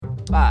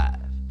5,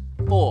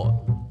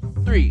 4,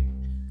 3,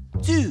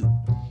 2.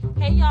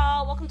 Hey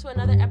y'all, welcome to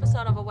another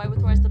episode of Away with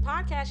Words, the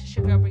podcast. It's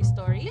your girl Bree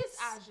Stories. It's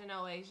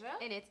Aja Asia.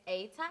 And it's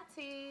A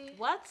Tati.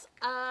 What's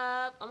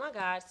up? Oh my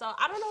god. So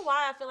I don't know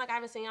why I feel like I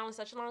haven't seen y'all in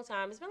such a long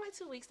time. It's been like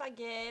 2 weeks, I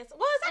guess.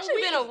 Well, it's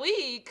actually been a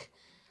week.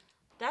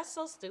 That's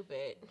so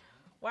stupid.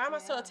 Why am I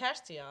so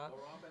attached to y'all?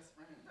 We're all best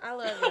friends. I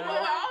love We're y'all.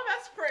 all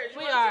best friends.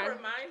 We You want are. to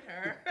remind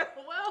her.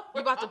 You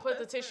about to put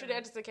the tissue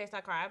there just in case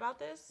I cry about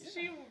this?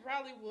 She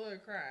probably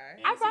would cry.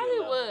 I probably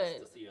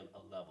would. To see a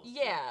level.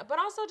 Yeah, but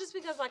also just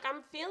because like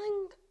I'm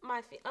feeling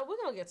my we're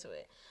gonna get to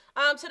it.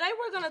 Today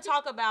we're gonna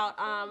talk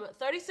about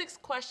 36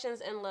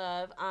 questions in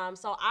love.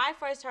 So I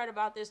first heard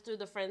about this through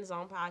the Friend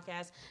Zone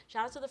podcast.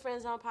 Shout out to the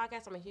Friend Zone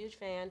podcast. I'm a huge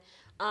fan.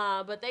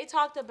 But they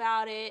talked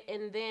about it,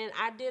 and then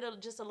I did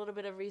just a little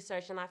bit of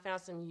research, and I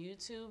found some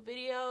YouTube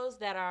videos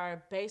that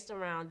are based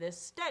around this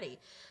study.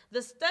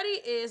 The study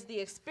is the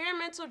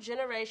experimental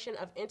generation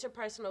of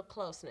interpersonal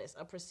closeness,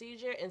 a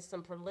procedure and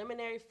some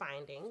preliminary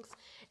findings.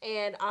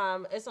 And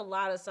it's a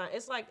lot of science.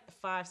 It's like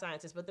 5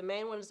 scientists, but the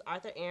main one is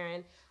Arthur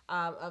Aaron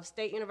of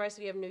State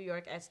University of New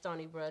York at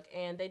Stony Brook.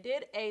 And they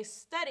did a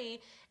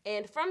study,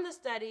 and from the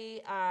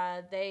study,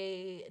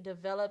 they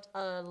developed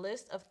a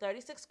list of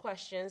 36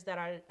 questions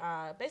that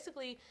are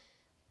basically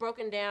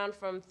broken down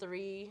from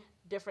 3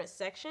 different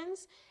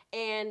sections.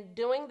 And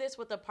doing this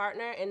with a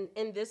partner, and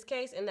in this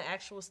case, in the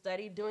actual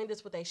study, doing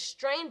this with a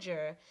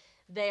stranger,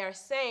 they are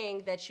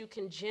saying that you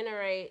can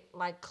generate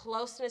like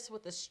closeness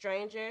with a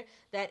stranger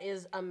that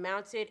is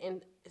amounted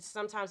and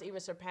sometimes even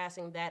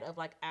surpassing that of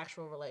like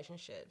actual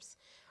relationships.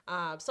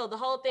 So the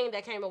whole thing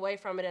that came away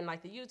from it, and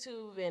like the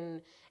YouTube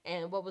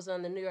and what was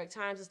on the New York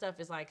Times and stuff,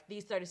 is like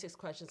these 36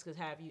 questions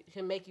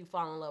can make you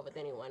fall in love with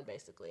anyone,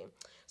 basically.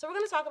 So we're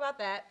gonna talk about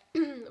that.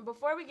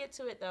 Before we get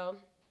to it, though,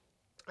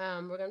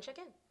 we're gonna check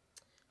in.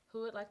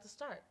 Who would like to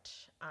start?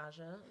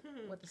 Aja,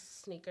 with the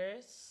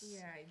sneakers.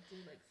 Yeah, I do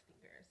like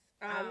sneakers.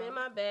 I'm in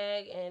my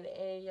bag, and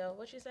yo,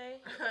 what you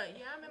say?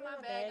 Yeah, I'm in my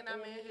bag, and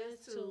I'm in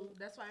his too.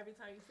 That's why every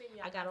time you see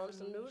me, I got on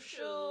some new shoes.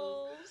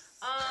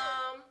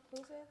 Who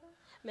said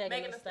that?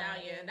 Megan Thee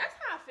Stallion. That's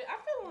how I feel. I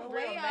feel The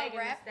real way y'all Megan Thee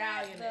rap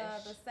that,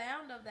 Stallion. the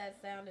sound of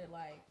that sounded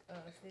like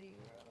City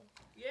Girls.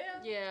 Yeah.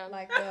 Yeah.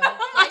 Like the,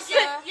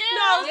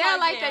 No,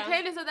 the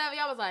cadence of that,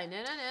 y'all was like,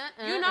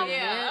 You know-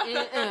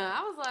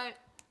 I was like,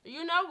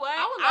 You know what?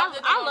 I would love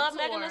to go I on love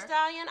tour. Megan Thee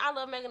Stallion. I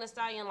love Megan Thee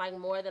Stallion like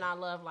more than I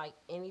love like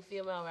any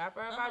female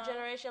rapper of our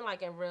generation,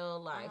 like in real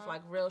life,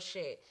 like real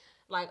shit.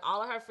 Like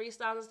all of her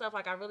freestyles and stuff,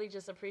 like I really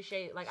just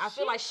appreciate. Like I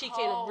feel like she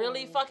can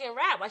really fucking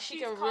rap. Like she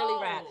can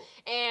really rap.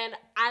 And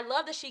I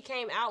love that she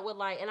came out with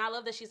like, and I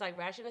love that she's like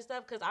ratchet and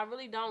stuff, because I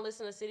really don't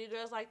listen to city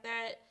girls like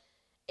that.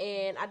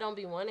 And I don't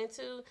be wanting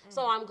to,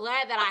 so I'm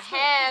glad that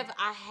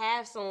I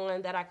have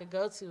someone that I could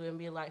go to and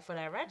be like for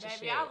that ratchet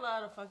Baby, shit. I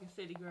love the fucking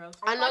city girls.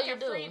 I know you Fucking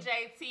do. Free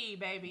JT,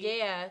 baby.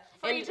 Yeah,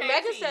 Free and JT,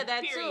 Megan said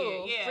that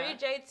period, too. yeah. Free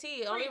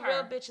JT, only her.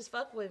 real bitches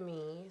fuck with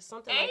me,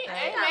 something like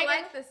that. I Megan-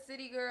 like the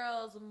City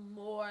Girls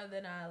more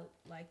than I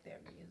like their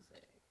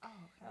music. Oh,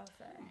 I'll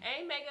say.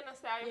 Ain't Megan Thee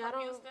Stallion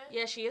from Houston?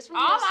 Yeah, she is from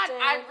All Houston.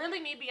 I really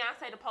need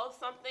Beyonce to post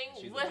something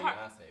She's a with her.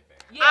 Beyonce fan.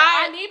 Yeah,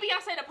 I need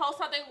Beyonce to post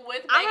something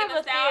with I Megan have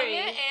Thee a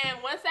Stallion, theory.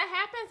 and once that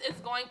happens,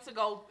 it's going to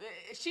go.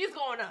 She's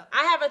going up.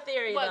 I have a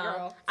theory What, though.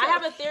 girl? I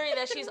have a theory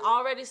that she's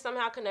already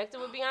somehow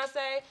connected with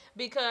Beyonce,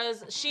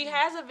 because she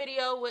has a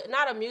video with,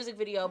 not a music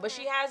video, but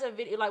she has a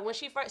video like when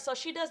she first. So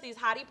she does these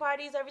hottie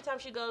parties every time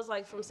she goes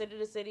like from city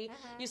to city.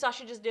 You saw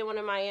she just did one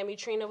in Miami.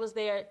 Trina was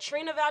there.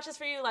 Trina vouches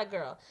for you, like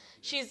girl.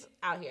 She's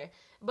out here.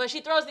 But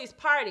she throws these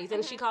parties,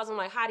 and she calls them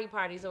like hottie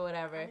parties or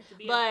whatever.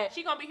 But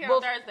she gonna be here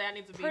on Thursday. I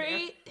need to be there.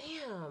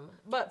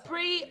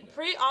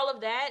 Pre all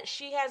of that,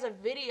 she has a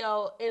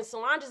video, and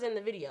Solange is in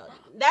the video.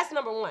 That's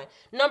number 1.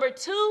 Number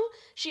 2,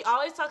 she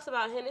always talks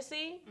about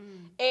Hennessy,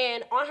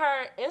 and on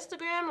her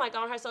Instagram, like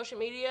on her social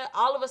media,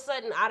 all of a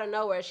sudden, out of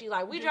nowhere, she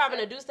like, we driving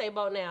a Douce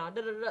boat now.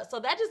 Da-da-da. So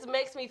that just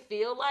makes me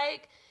feel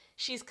like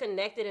she's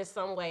connected in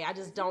some way. I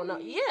just don't know.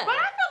 Yeah. But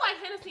I feel like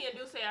Hennessy and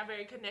Douce are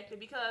very connected,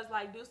 because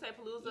like Douce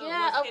Palooza.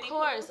 Yeah, was of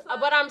course. Palooza.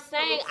 But I'm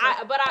saying,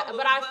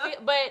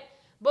 Palooza.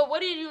 But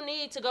what do you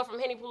need to go from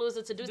Henny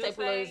Palooza to Douce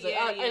Palooza?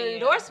 An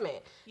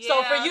endorsement. Yeah.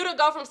 So for you to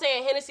go from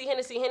saying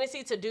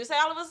Hennessy to Douce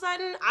all of a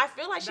sudden, I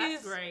feel like That's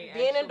she's great,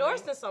 being actually.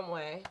 endorsed in some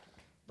way.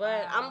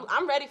 But Wow.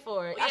 I'm ready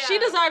for it. Yeah. She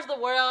deserves the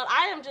world.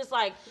 I am just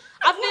like,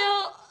 I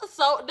feel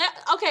so that,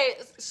 okay,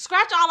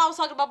 scratch all I was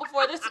talking about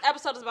before. This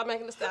episode is about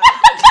Megan Thee Stallion.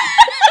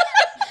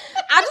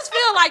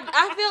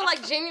 I feel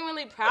like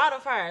genuinely proud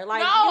of her.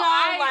 Like,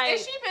 and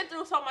she been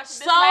through so much. This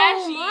so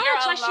last much. year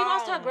Like she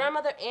lost her alone.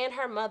 grandmother and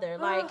her mother,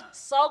 like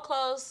so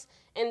close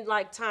in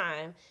like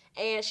time.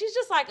 And she's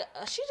just like,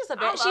 she's just a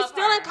bad. She's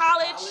still in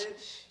college.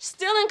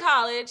 Still in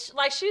college.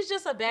 Like she's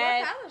just a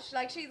bad. What college?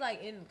 Like she's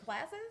like in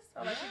classes?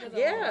 Or like she does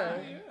Yeah.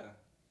 Yeah.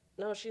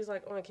 No, she's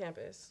like on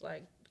campus,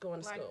 like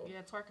going to school.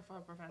 Yeah, twerking for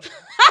her professor.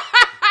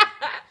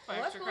 For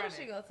What extra school does credit.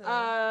 she go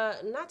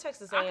to? Not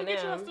Texas I A&M. can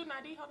get you a student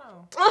ID. Hold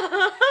on.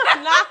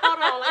 Not hold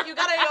on, like you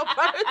got it in your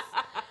purse.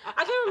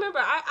 I can't remember.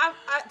 I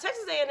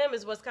Texas A&M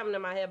is what's coming to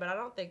my head, but I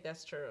don't think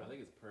that's true. I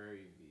think it's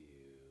Prairie View.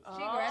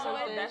 She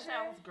graduated That this year?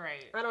 sounds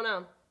great. I don't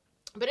know.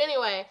 But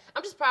anyway,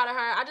 I'm just proud of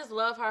her. I just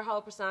love her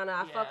whole persona.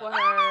 I fuck Yeah. with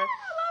her.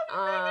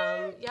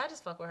 Yeah, I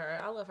just fuck with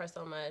her. I love her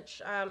so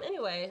much.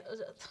 Anyway,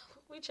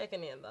 we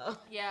checking in though.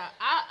 Yeah,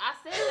 I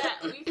said that.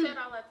 We said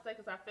all that to say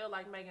because I feel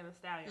like Megan Thee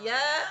Stallion. Yeah.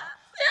 Right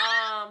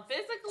now.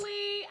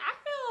 Physically, I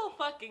feel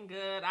fucking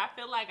good. I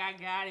feel like I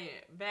got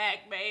it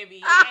back,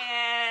 baby.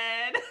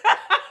 And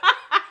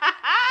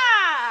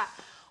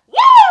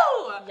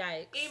woo!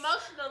 Yikes.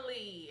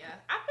 Emotionally,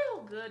 I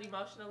feel good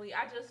emotionally.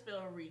 I just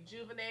feel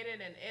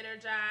rejuvenated and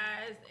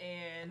energized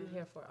and I'm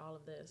here for all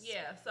of this.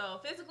 yeah, so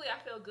physically I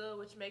feel good,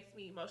 which makes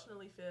me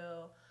emotionally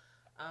feel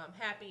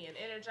happy and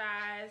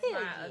energized. Hell My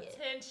yeah.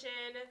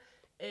 attention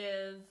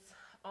is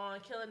on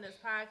killing this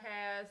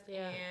podcast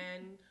Yeah.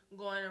 and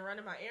going and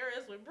running my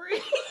errands with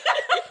Bree.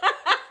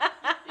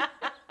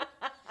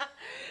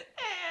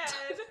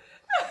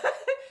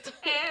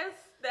 and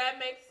that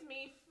makes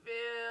me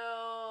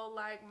feel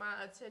like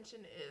my attention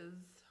is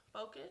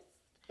focused.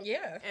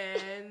 Yeah.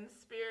 And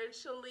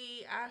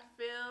spiritually, I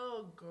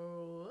feel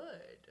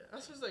good. I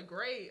was just like,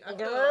 great. I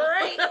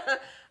Great.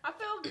 I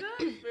feel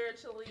good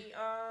spiritually.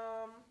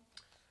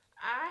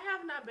 I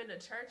have not been to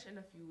church in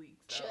a few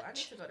weeks, so I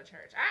need to go to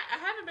church. I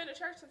haven't been to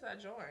church since I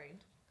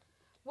joined.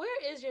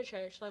 Where is your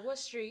church? Like what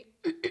street?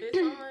 It's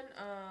on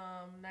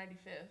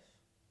 95th.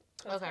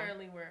 Because Okay.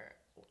 currently we're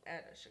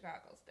at a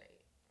Chicago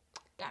State.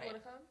 Got You it.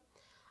 want to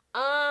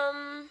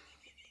come?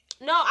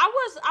 No,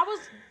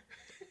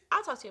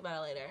 I'll talk to you about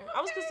it later.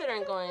 I was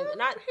considering going,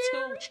 not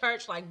to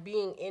church, like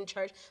being in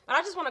church, but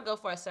I just want to go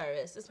for a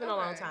service. It's been a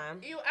long Okay. time.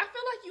 I feel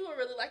like you would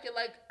really like it.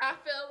 Like, I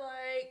feel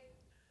like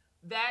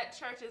that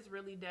church is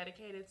really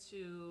dedicated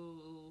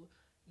to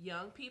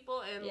young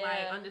people and like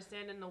Yeah.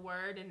 understanding the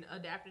word and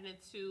adapting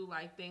it to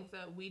like things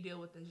that we deal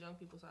with as young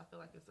people. So I feel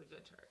like it's a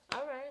good church.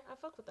 All right, I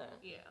fuck with that.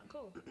 Yeah.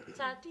 Cool.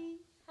 Tati,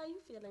 how you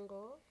feeling,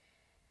 girl?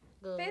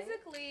 Good.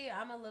 Physically,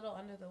 I'm a little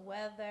under the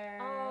weather.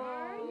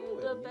 Oh,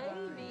 the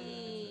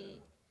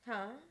baby.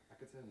 Huh? I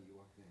could tell you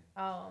walked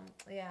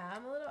in. Yeah,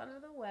 I'm a little under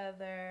the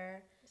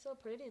weather. You're so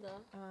pretty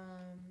though,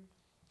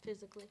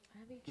 physically.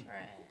 I be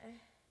trying.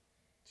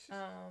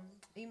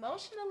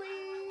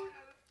 Emotionally,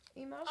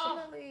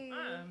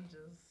 I'm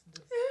just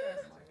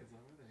disgusted. It's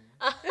over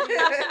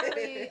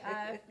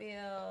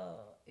there.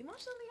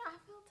 emotionally, I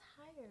feel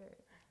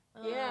tired.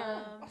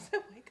 Yeah.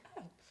 Wake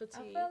up. I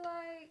Fatigue. feel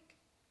like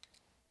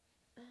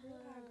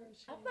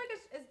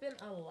it's been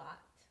a lot.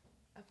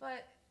 I feel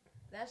like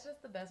that's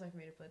just the best way for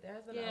me to put it. There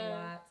has been a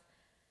lot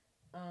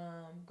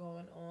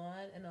going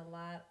on and a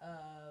lot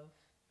of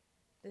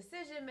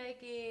decision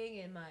making,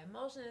 and my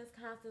emotions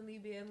constantly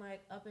being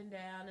like up and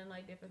down in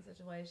like different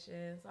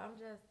situations. So I'm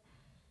just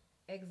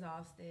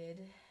exhausted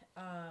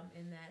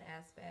in that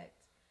aspect.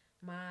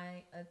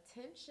 My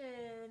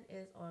attention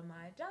is on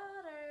my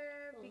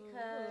daughter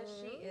because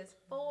she is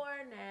 4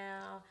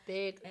 now.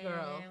 Big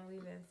girl. And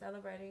we've been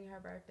celebrating her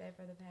birthday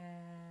for the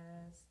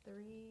past 3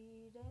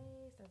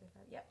 days.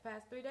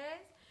 Past 3 days.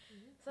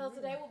 So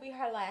today will be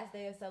her last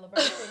day of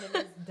celebration and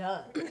it's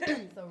done.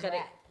 It's a Cut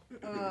it.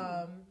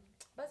 wrap.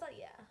 But so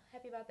yeah,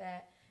 happy about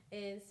that.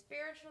 And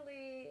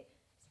spiritually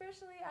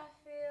I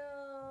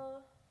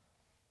feel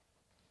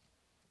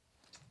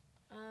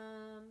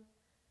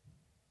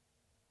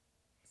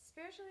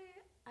spiritually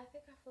I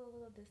think I feel a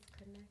little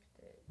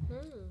disconnected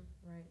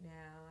right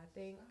now. I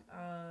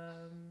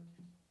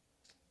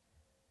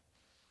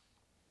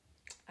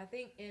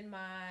think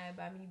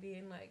by me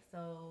being like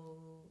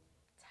so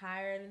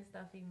tired and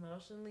stuff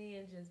emotionally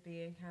and just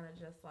being kind of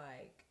just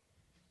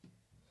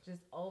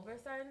over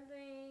certain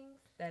things,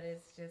 that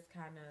it's just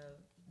kind of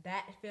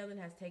that feeling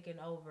has taken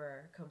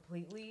over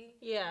completely.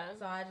 Yeah.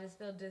 So I just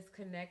feel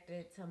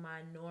disconnected to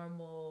my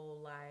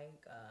normal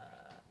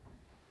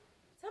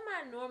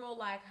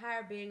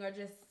higher being or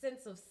just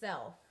sense of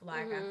self.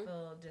 Like I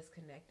feel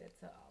disconnected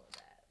to all of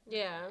that.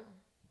 Yeah.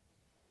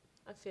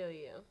 I feel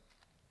you.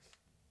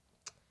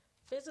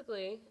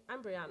 Physically,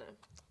 I'm Brianna.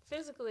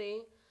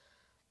 Physically,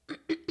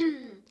 physically,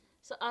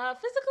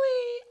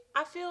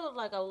 I feel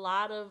like a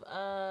lot of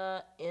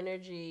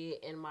energy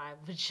in my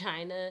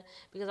vagina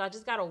because I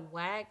just got a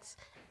wax,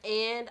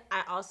 and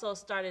I also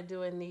started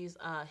doing these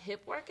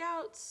hip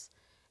workouts,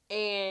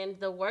 and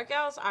the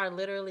workouts are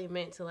literally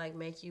meant to like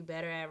make you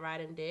better at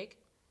riding dick,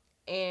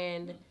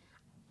 and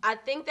I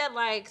think that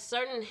like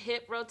certain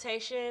hip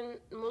rotation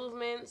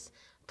movements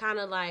kind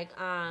of like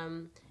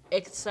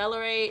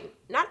accelerate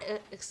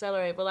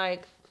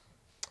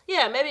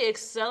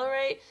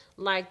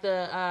like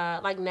the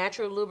like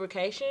natural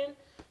lubrication.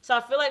 So I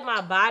feel like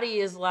my body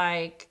is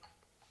like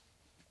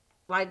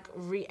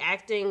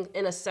reacting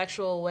in a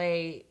sexual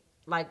way,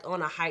 like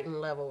on a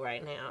heightened level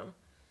right now.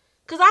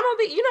 Cause I don't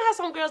be, you know how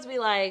some girls be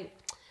like,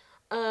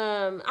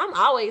 I'm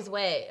always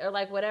wet or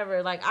like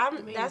whatever. Like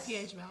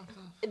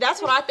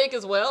that's what I think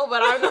as well.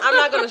 But I'm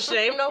not gonna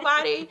shame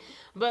nobody.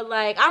 But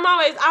like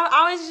I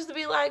always used to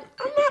be like,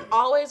 I'm not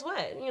always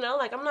wet. You know,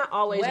 like I'm not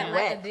always wet.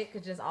 Like a dick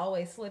could just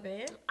always slip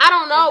in. I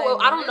don't know. If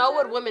they I don't know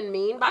wanted what women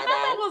mean by I thought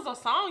that. that was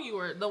a song you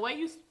were, the way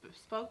you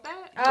spoke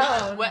that.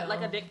 Oh, Wet no.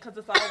 like a dick because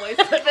it's always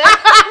slipping.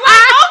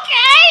 I'm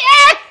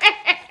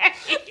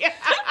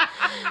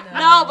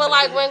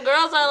Like when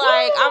girls are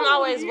like, I'm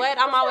always wet.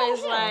 I'm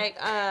always like,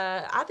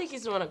 I think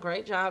he's doing a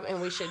great job,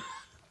 and we should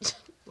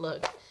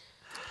look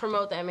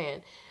promote that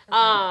man.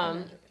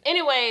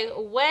 Anyway,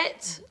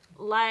 wet.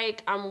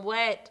 Like I'm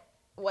wet.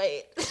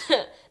 Wait,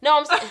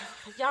 no,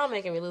 y'all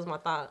making me lose my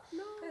thought.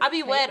 I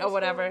be wet or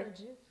whatever.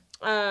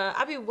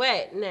 I be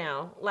wet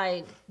now,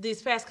 like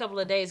these past couple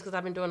of days because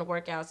I've been doing the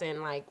workouts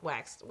and like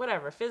waxed,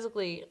 whatever.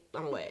 Physically,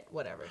 I'm wet,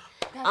 whatever.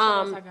 That's what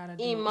else I gotta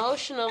do.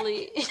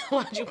 Emotionally,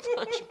 why'd you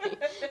punch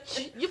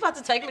me? You about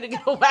to take me to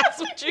get a wax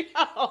with you?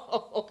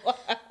 Aja.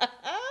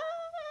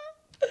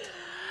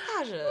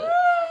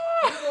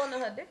 You going to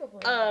her dick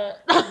appointment?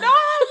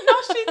 No,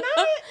 she's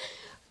not.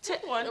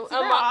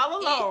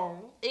 All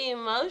alone.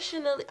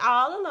 Emotionally,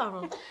 all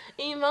alone.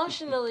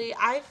 Emotionally,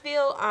 I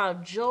feel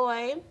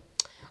joy.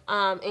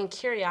 And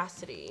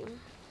curiosity.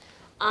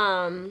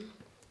 My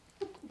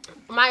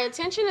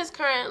attention is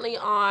currently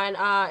on,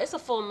 it's a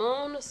full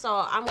moon,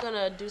 so I'm going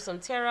to do some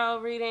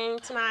tarot reading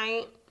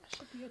tonight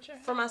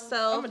for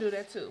myself. I'm going to do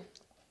that too.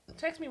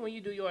 Text me when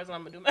you do yours and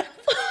I'm going to do mine.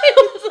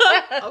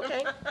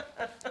 Okay.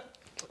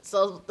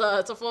 So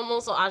it's a full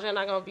moon, so Aja and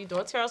I are going to be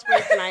doing tarot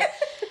spirits tonight.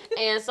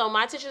 And so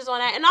my attention is on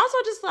that. And also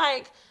just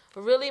like,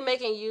 really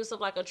making use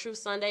of like a Truth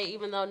Sunday,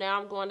 even though now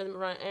I'm going to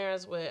run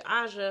errands with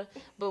Aja.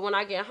 But when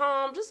I get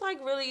home, just like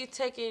really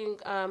taking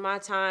my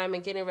time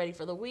and getting ready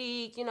for the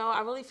week. You know,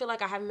 I really feel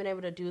like I haven't been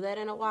able to do that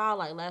in a while.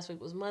 Like last week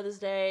was Mother's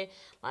Day.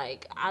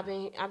 Like I've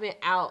been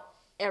out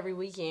every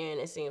weekend,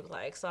 it seems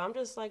like. So I'm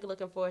just like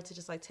looking forward to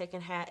just like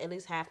taking at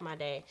least half my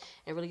day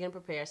and really getting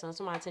prepared. So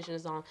that's what my attention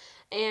is on.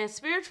 And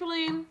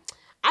spiritually,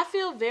 I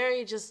feel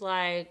very just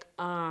like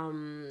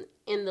in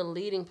the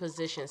leading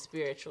position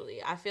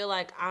spiritually. I feel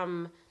like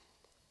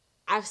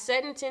I've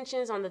set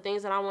intentions on the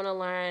things that I want to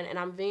learn, and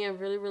I'm being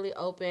really, really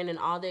open in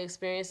all the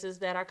experiences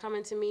that are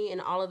coming to me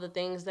and all of the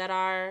things that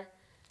are,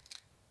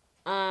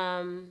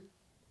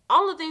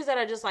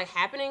 just like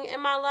happening in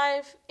my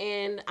life.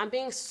 And I'm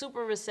being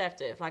super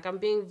receptive. Like I'm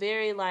being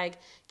very like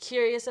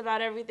curious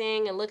about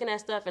everything and looking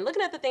at stuff and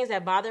looking at the things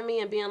that bother me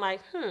and being like,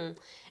 in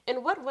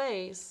what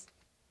ways?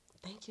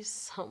 Thank you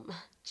so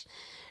much.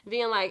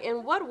 Being like,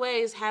 in what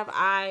ways have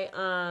I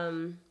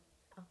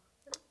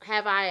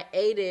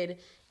aided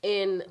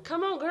in,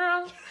 come on,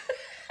 girl.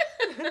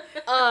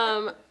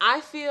 I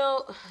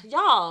feel,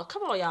 y'all,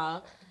 come on,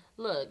 y'all.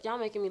 Look, y'all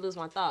making me lose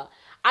my thought.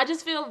 I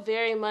just feel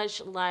very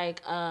much like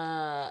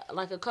a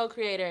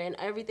co-creator, and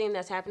everything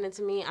that's happening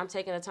to me, I'm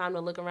taking the time to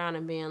look around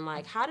and being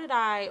like, what did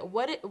I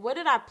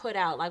put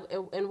out? Like,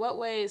 in what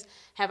ways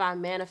have I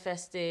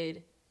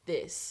manifested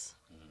this?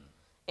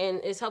 And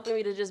it's helping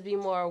me to just be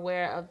more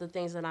aware of the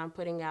things that I'm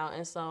putting out.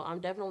 And so I'm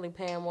definitely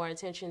paying more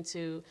attention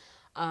to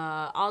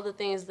all the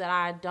things that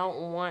I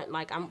don't want.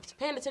 Like I'm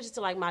paying attention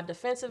to like my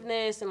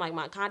defensiveness and like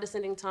my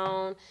condescending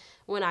tone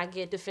when I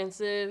get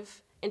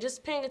defensive, and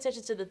just paying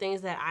attention to the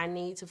things that I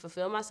need to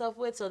fulfill myself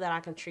with so that I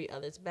can treat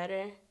others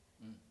better.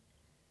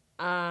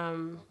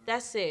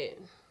 That's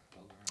it.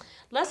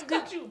 Let's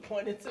go. You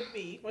pointed to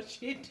me when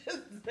she just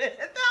said that.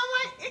 I'm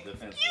like,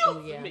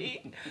 excuse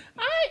me.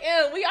 I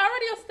am. We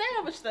already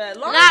established that.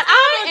 You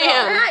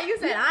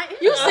said I am.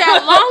 You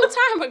said a long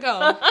time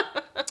ago.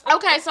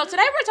 Okay, so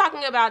today we're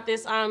talking about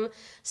this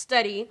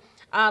study.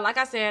 Like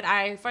I said,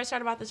 I first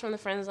heard about this from the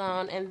Friend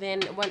Zone, and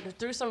then went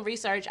through some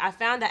research. I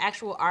found the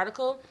actual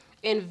article,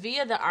 and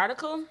via the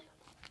article,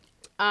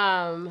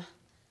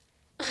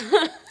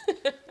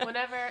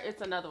 whenever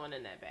it's another one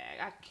in that bag,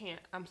 I can't.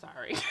 I'm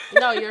sorry.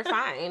 No, you're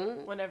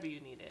fine. Whenever you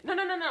need it. No.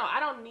 I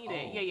don't need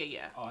it.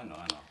 Yeah. Oh, I know.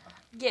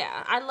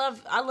 Yeah, I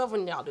love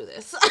when y'all do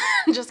this.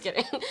 Just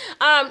kidding.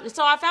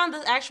 So I found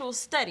this actual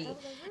study,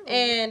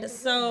 and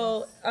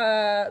so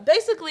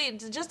basically,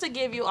 just to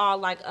give you all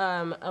like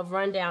a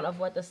rundown of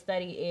what the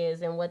study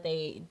is and what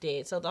they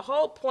did. So the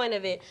whole point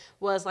of it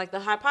was like the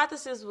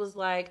hypothesis was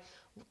like,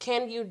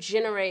 can you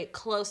generate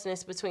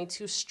closeness between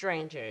two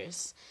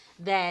strangers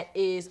that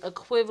is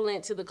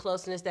equivalent to the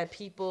closeness that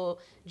people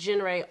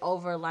generate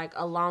over like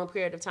a long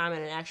period of time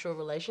in an actual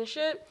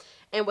relationship?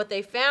 And what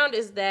they found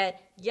is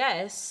that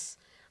yes.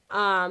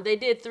 They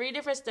did 3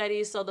 different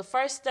studies. So the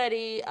first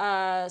study,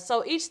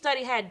 so each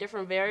study had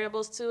different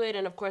variables to it.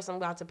 And of course, I'm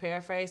about to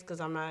paraphrase because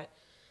I'm not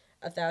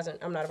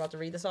about to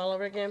read this all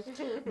over again.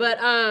 But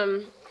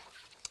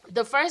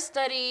the first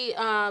study,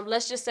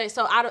 let's just say,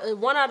 so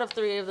one out of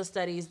 3 of the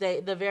studies,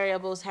 the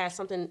variables had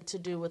something to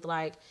do with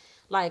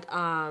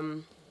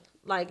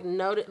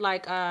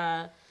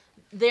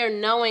their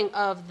knowing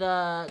of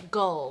the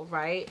goal,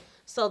 right?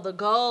 So the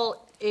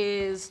goal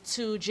is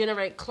to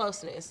generate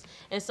closeness.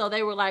 And so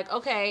they were like,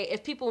 okay,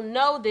 if people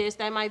know this,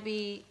 that might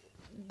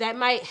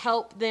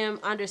help them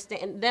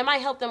understand. That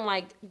might help them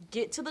like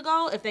get to the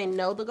goal if they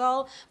know the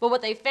goal. But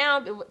what they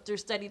found through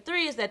study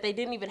 3 is that they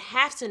didn't even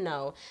have to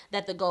know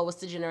that the goal was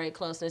to generate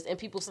closeness, and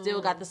people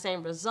still got the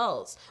same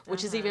results,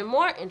 which is even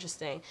more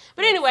interesting.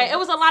 But anyway, it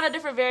was a lot of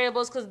different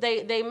variables because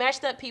they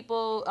matched up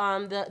people.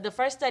 The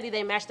first study,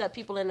 they matched up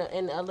people in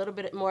a little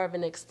bit more of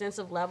an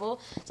extensive level.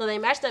 So they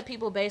matched up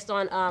people based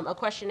on a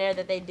questionnaire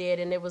that they did,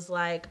 and it was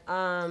like,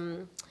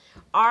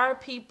 are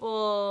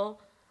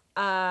people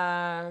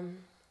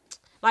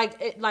like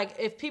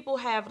if people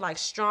have like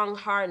strong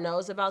hard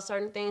nose about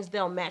certain things,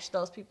 they'll match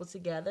those people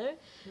together,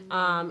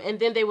 and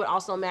then they would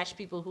also match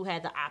people who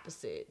had the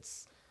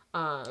opposites.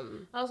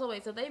 Also,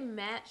 wait, so they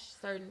matched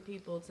certain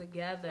people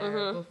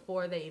together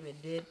before they even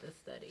did the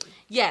study?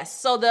 Yes.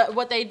 So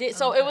what they did,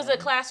 so it was a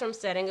classroom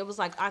setting. It was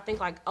like, I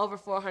think like over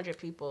 400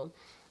 people,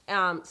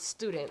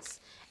 students,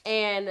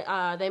 and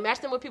they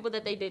matched them with people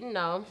that they didn't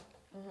know.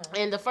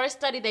 In the first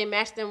study, they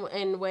matched them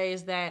in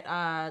ways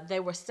that they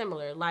were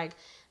similar. Like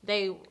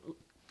they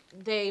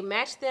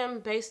matched them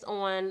based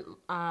on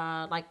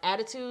like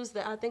attitudes,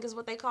 that I think is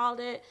what they called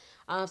it.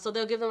 So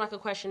they'll give them like a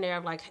questionnaire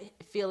of like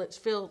feel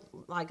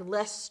like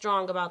less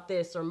strong about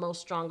this or most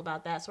strong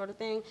about that sort of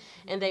thing,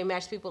 and they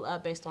match people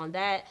up based on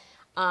that.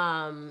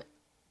 And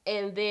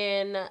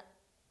then,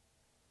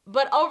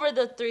 but over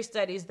the 3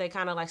 studies, they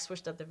kind of like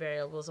switched up the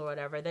variables or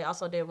whatever. They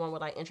also did one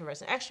with like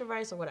introverts and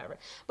extroverts or whatever.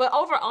 But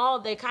overall,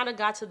 they kind of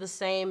got to the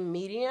same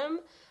medium.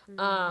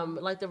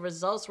 Like the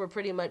results were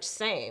pretty much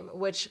same,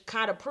 which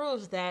kind of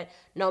proves that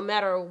no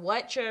matter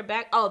what your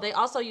they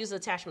also use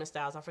attachment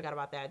styles. I forgot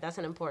about that. That's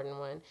an important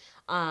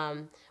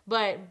one.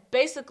 But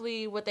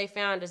basically what they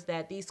found is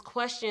that these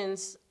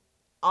questions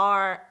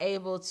are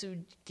able to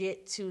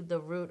get to the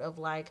root of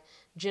like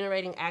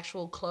generating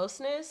actual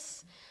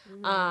closeness.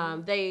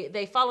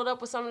 They followed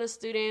up with some of the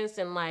students,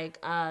 and like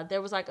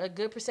there was like a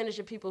good percentage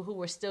of people who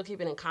were still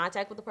keeping in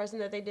contact with the person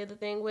that they did the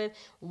thing with.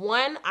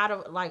 One out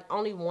of like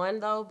only one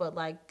though, but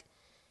like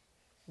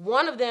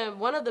one of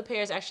the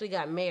pairs actually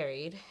got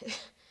married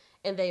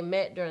and they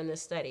met during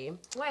this study.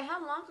 Wait,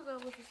 how long ago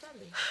was the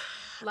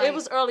study? It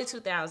was early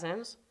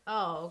 2000s.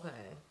 Oh, okay.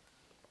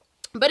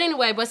 But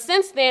anyway, but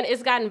since then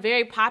it's gotten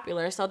very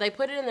popular. So they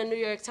put it in the New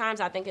York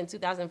Times, I think in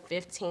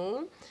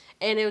 2015.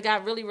 And it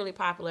got really, really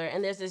popular.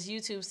 And there's this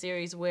YouTube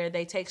series where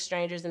they take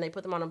strangers and they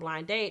put them on a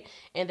blind date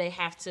and they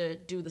have to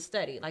do the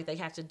study. Like they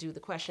have to do the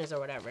questions or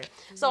whatever.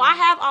 So I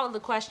have all of the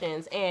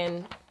questions,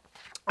 and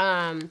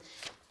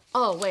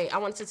oh wait, I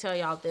wanted to tell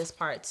y'all this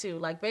part too.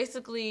 Like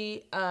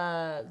basically,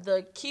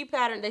 the key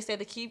pattern, they say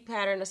the key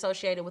pattern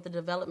associated with the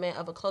development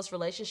of a close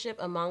relationship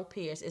among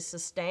peers is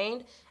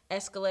sustained,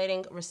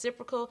 escalating,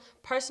 reciprocal,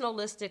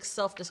 personalistic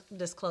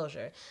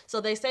self-disclosure. So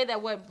they say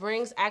that what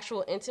brings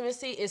actual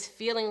intimacy is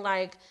feeling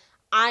like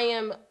I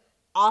am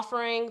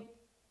offering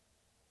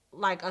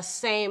like a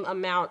same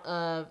amount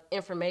of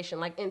information,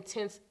 like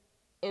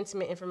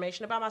intimate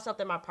information about myself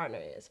that my partner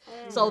is.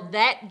 So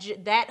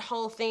that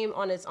whole theme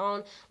on its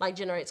own like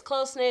generates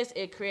closeness.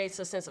 It creates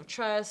a sense of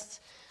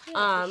trust. For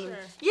sure.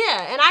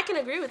 Yeah, and I can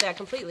agree with that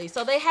completely.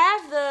 So they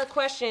have the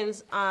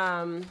questions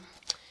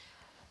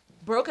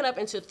broken up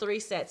into 3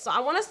 sets. So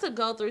I want us to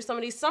go through some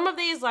of these. Some of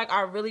these like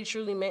are really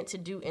truly meant to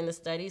do in the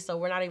study, so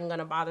we're not even going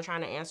to bother trying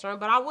to answer them,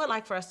 but I would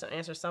like for us to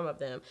answer some of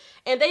them.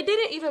 And they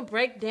didn't even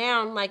break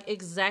down like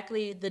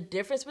exactly the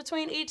difference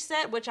between each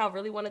set, which I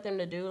really wanted them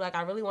to do. Like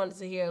I really wanted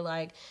to hear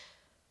like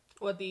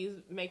what these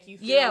make you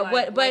feel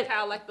but like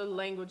how like the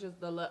languages,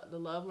 the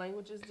love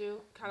languages do,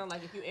 kind of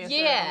like if you answer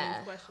all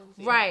these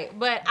questions. Right.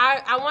 But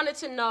I wanted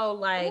to know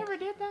like You ever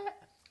did that?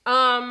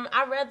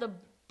 I read the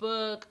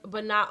book,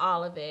 but not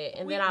all of it,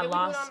 and then I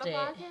lost it.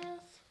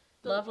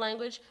 Love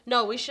language?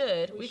 No, we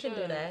should. We can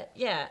do that.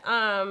 Yeah.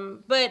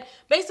 But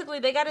basically,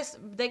 they got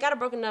it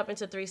broken up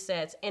into 3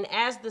 sets, and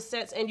as the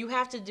sets, and you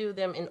have to do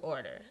them in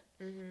order,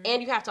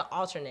 and you have to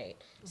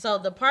alternate. So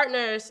the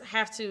partners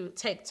have to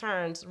take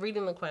turns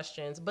reading the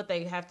questions, but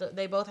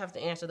they both have to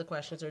answer the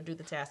questions or do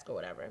the task or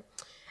whatever.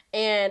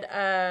 And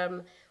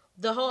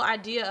the whole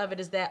idea of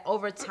it is that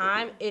over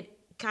time, it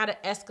kind of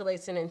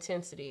escalates in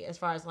intensity as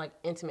far as like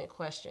intimate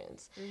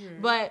questions.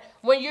 But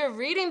when you're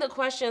reading the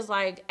questions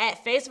like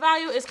at face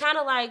value, it's kind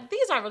of like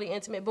these aren't really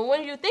intimate. But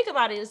when you think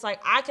about it, it's like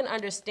I can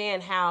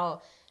understand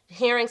how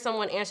hearing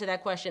someone answer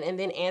that question and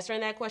then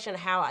answering that question,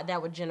 how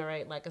that would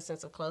generate like a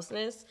sense of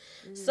closeness.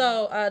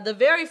 So the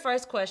very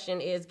first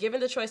question is, given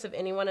the choice of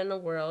anyone in the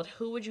world,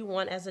 who would you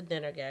want as a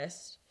dinner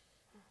guest?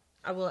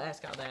 I will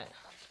ask y'all that.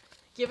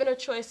 Given a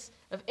choice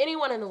of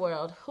anyone in the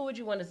world, who would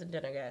you want as a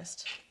dinner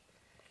guest?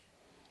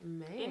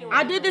 Man.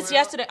 I did this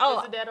yesterday. Oh,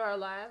 is it dead or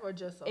alive or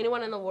just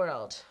anyone in the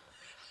world?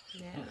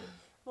 Yeah.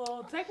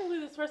 Well, technically,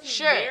 this person is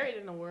Sure. buried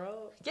in the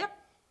world. Yep.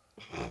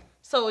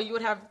 So you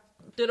would have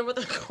dinner with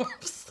a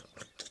corpse.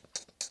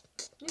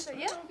 You said,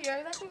 yeah, you're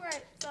exactly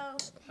right. So,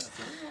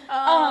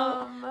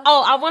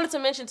 Oh, I wanted to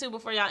mention too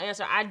before y'all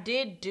answer. I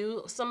did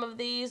do some of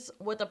these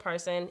with a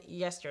person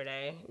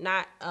yesterday,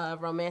 not a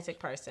romantic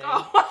person.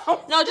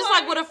 No, just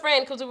like with a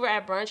friend, because we were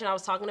at brunch and I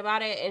was talking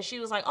about it, and she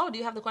was like, "Oh, do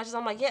you have the questions?"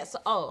 I'm like, "Yes."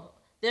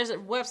 There's a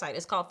website.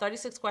 It's called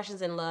 36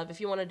 Questions in Love.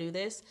 If you want to do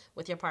this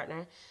with your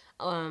partner,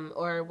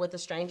 or with a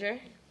stranger,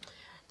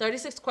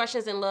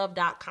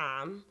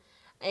 36questionsinlove.com,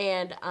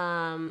 and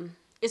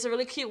it's a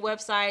really cute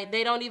website.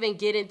 They don't even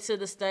get into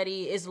the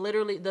study. It's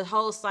literally, the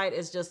whole site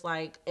is just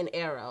like an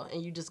arrow,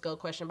 and you just go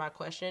question by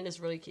question. It's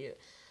really cute.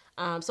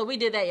 So we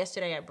did that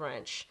yesterday at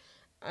brunch.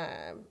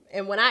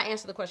 And when I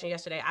answered the question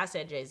yesterday, I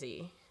said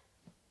Jay-Z.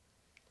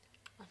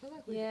 I feel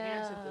like we've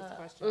answered this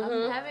question.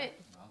 I haven't.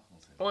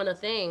 On a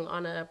thing,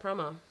 on a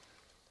promo.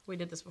 We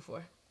did this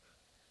before.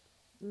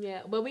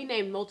 Yeah, but we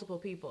named multiple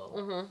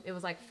people. It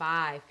was like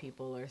 5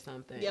 people or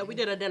something. Yeah, we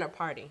did a dinner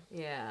party.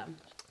 Yeah.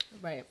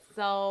 Right.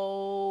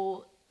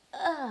 So,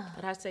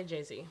 But I'd say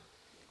Jay-Z.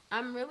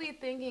 I'm really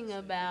thinking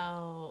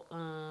about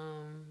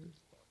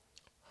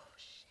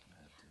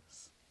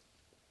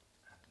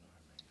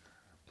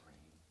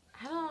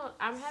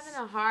I'm having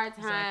a hard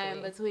time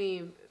Exactly.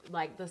 between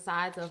like the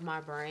sides of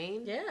my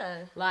brain.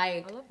 Yeah.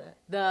 Like I love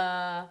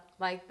that.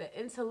 the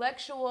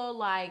intellectual,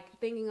 like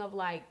thinking of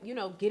like, you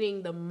know,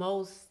 getting the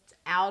most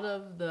out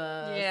of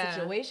the Yeah.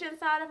 situation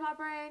side of my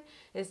brain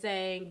is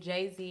saying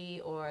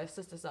Jay-Z or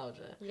Sister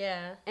Soldier.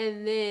 Yeah.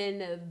 And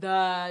then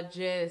the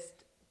just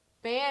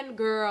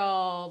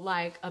fangirl,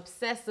 like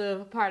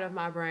obsessive part of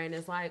my brain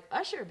is like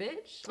Usher,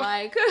 bitch.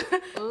 Like,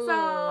 Ooh,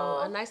 so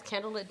a nice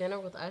candlelit dinner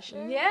with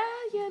Usher. yeah,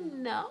 you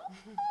know.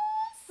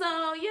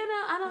 So, you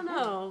know, I don't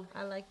know.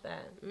 I like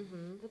that.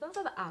 But those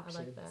are the I options.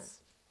 like that.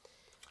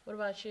 What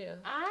about you?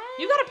 I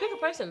You gotta pick a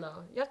person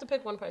though. You have to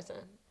pick one person.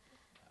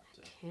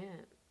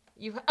 Can't.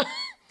 You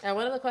And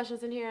one of the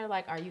questions in here,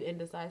 like, are you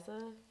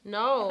indecisive?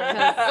 no.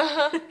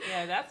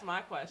 Yeah, that's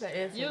my question. The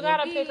answer You would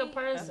gotta be pick a That's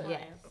person. my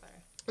Yes. answer.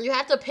 You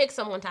have to pick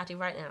someone, Tati,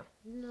 right now.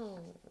 No.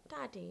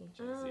 Tati.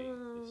 Jay-Z.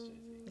 It's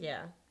Jay-Z.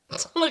 Yeah.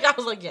 Look, I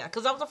was like, yeah,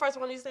 because that was the first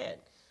one you said.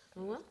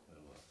 What?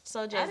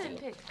 So I Jay-Z. didn't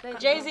pick.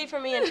 Jay-Z for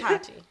me and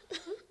Tati.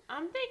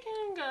 I'm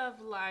thinking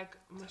of like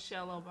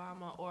Michelle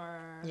Obama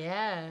or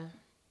Yeah.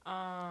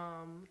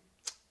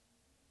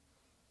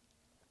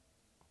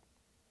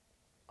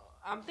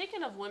 I'm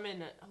thinking of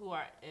women who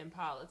are in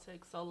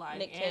politics. So like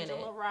Nick Angela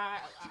Cannon. Rye.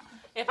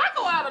 If I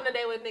go out on a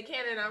date with Nick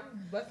Cannon,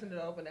 I'm busting it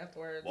open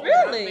afterwards.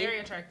 Really? I'm very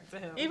attracted to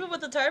him. Even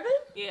with the turban?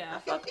 Yeah.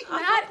 Not We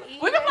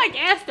even, can play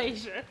gas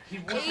station.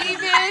 even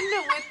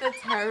with the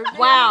turban.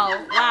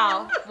 Wow.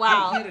 Wow. He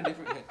Wow. had a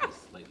different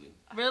headpiece lately.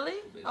 Really?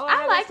 Oh, I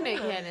never like seen Nick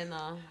that. Cannon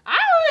though. I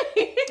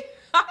really.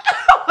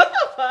 What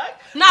the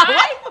fuck? No,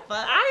 what the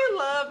fuck? I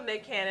love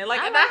Nick Cannon.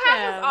 Like, I and like I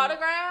have him. his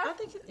autograph. I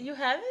think you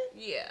have it?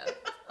 Yeah.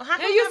 How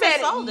come No, you haven't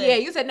said sold it? yeah.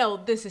 You said no.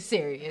 This is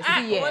serious.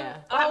 Yeah.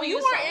 How you you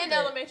weren't sold in it?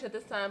 elementary at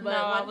this time, but No,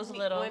 I when was he,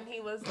 little. when he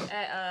was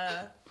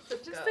at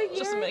Just a year.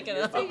 Just making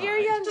up. Just a year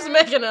younger. Just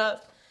making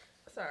up.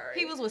 sorry,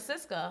 He was with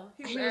Cisco.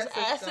 He was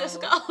at Cisco's.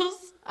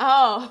 Cisco's.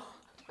 Oh.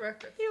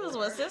 record He was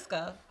store. with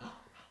Cisco.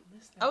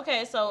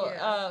 Okay, so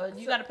Yeah.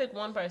 you got to pick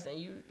one person.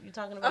 You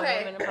talking about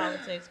Okay. women in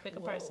politics? Pick a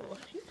person.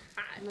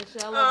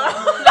 Michelle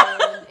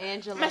Obama and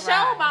Angela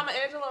Michelle Rye. Obama,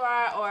 Angela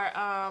Rye,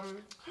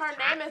 or her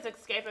name is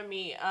escaping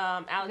me.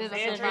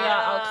 Alexandria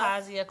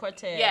Alexandria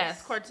Ocasio-Cortez.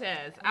 Yes,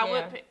 Cortez. I Yeah.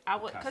 would. I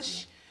would,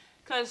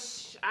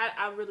 cause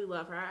I really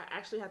love her. I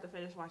actually have to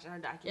finish watching her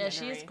documentary. Yeah,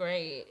 she's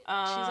great. she's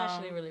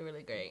actually really,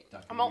 really great.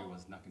 Dr. I'm Mary on-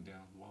 was knocking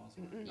down walls.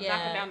 Yeah.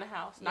 Knocking down the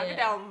house. Yeah. Knocking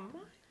down.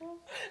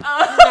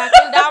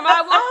 Knocking down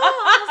my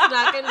walls.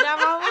 Knocking down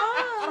my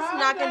walls.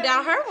 Knocking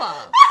down her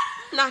walls.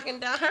 Knocking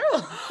down her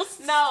walls.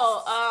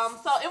 No,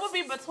 so it would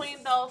be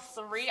between those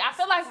 3. I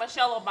feel like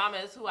Michelle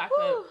Obama is who I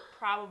could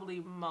probably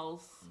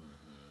most,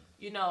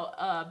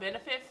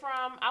 benefit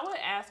from. I would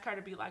ask her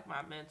to be like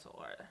my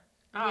mentor.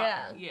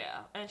 Yeah. Yeah,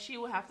 and she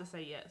would have to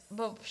say yes.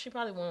 But she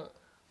probably won't.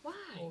 Why?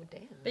 Oh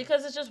damn.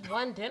 Because it's just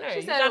one dinner.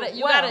 You said, gotta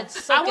well,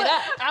 soak it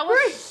up. I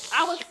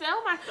would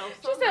sell myself.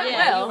 She said,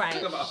 Yeah,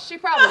 well, you're right. she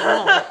probably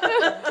won't.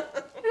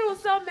 It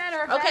was so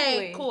matter of factly.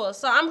 Okay, cool.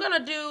 So I'm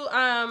gonna do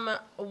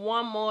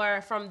one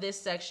more from this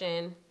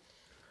section.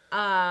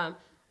 I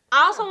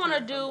also want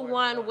to do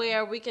one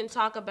where we can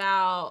talk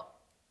about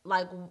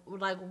like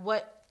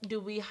what do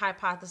we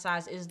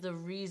hypothesize is the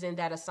reason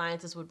that a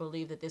scientist would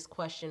believe that this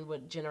question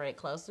would generate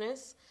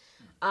closeness.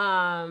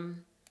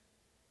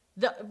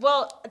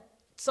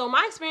 So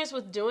my experience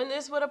with doing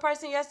this with a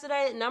person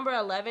yesterday, number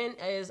 11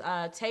 is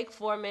take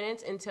 4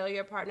 minutes and tell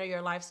your partner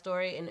your life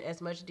story in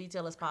as much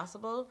detail as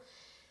possible.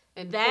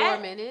 In That-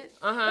 4 minutes.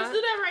 Uh-huh. Let's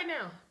do that right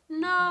now.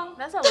 No.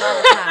 That's a lot of time.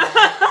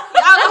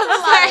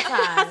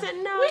 I said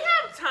no. We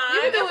have time.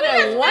 You can do If it we in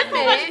had 1 spent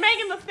so much minute.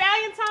 Megan Thee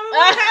Stallion time. We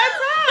would have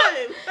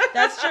time.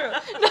 That's true.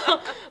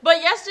 No, but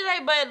yesterday,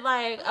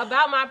 like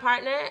about my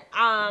partner,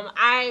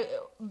 I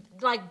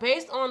like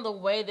based on the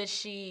way that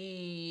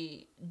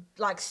she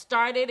like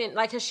started and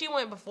like 'cause she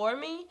went before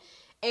me,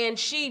 and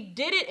she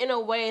did it in a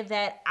way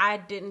that I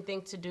didn't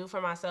think to do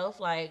for myself.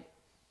 Like,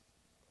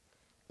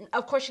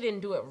 of course, she didn't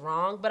do it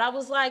wrong, but I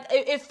was like,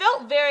 it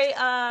felt very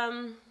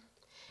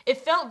It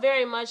felt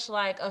very much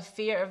like a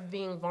fear of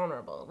being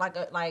vulnerable.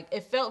 Like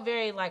it felt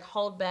very like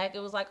hold back. It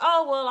was like,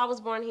 oh well, I was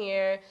born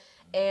here,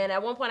 and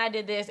at one point I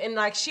did this, and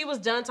like she was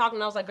done talking,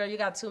 and I was like, girl, you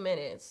got 2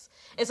 minutes.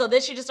 And so then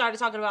she just started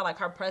talking about like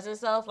her present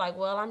self, like,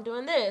 well, I'm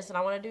doing this and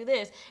I want to do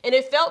this, and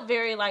it felt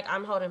very like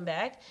I'm holding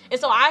back. And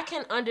so I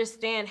can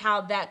understand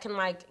how that can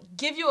like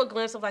give you a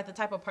glimpse of like the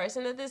type of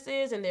person that this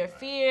is and their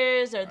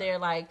fears or their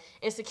like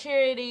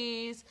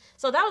insecurities.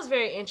 So that was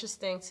very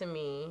interesting to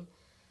me.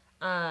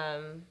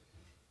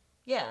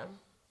 Yeah,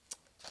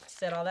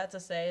 said all that to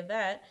say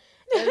that.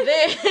 And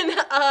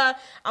then,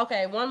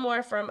 okay, one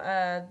more from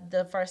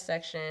the first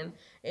section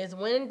is,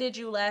 when did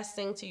you last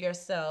sing to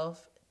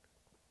yourself, ?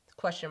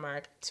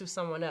 To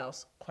someone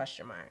else, ?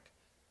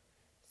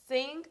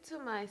 sing to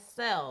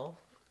myself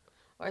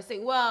or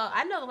sing. Well,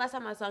 I know the last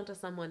time I sung to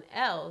someone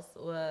else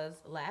was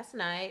last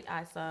night.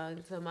 I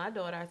sung to my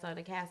daughter. I sung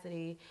to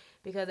Cassidy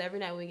because every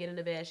night when we get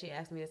into bed, she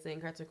asked me to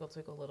sing her Twinkle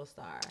Twinkle Little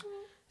Star.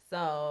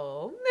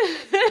 So,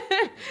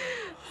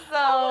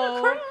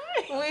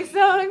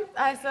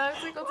 I sung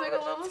Twinkle Twinkle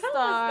Little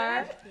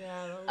Star.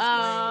 Yeah,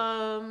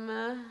 that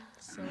was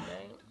So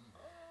great.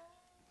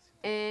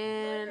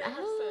 and I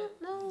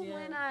don't know Yeah.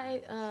 when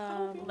I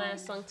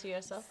Last song to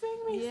yourself. Sing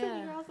me, Yeah.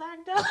 City Girls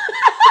Act Up.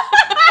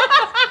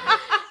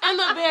 In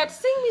the bed,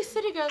 sing me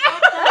City Girls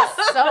Act Up.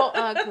 so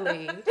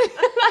ugly.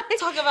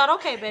 Talk about,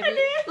 okay, baby.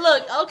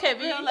 Look, okay,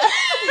 baby.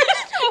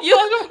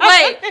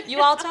 Wait,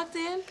 you all tucked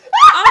in?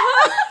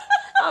 Uh-huh.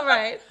 All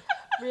right.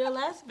 Real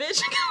ass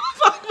bitch.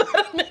 Fuck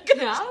about a nigga.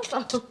 Yeah, I'm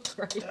so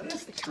crazy.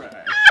 That's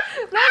trash.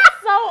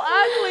 That's so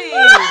ugly.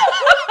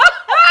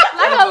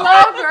 Like a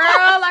little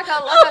girl, like a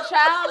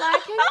child.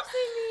 Like, can you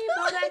see me?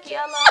 Bodak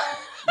Yellow.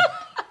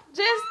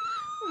 Just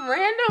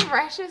random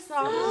ratchet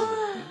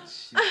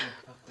songs. She can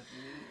fuck with me.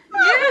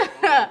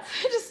 Yeah.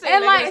 Just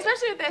And like, niggas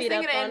especially if they're feet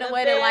singing up it in on the the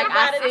way that like bed,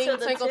 ride I it sing to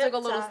the Twinkle tip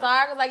Twinkle Little top.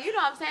 Star, cause like you know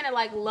what I'm saying it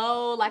like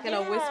low, like in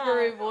a Yeah.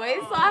 whispery voice.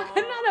 So I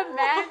cannot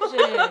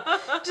imagine.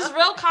 just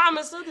real calm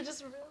and soothing.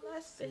 Just real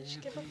ass bitch.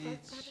 Give a fuck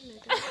about a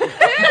nigga.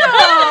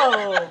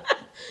 Ew.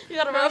 You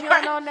got a real You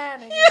know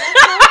Nana.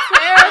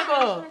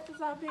 Terrible.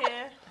 Up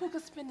here. Who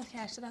could spend the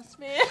cash that I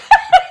spent?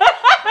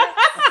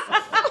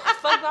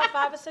 fuck about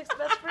 5 or 6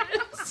 best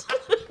friends.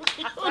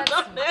 You don't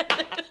know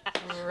that.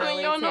 Really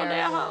you don't know that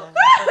terrible. hoe.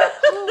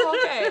 Ooh,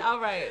 okay, all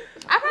right.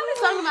 I probably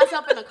sung to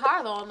myself in the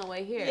car though on the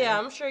way here. Yeah,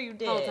 I'm sure you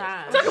did. the whole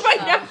time. Talk about,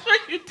 yeah, I'm So, sure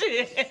you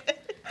did.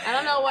 I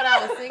don't know what I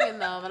was singing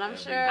though, but I'm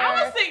sure.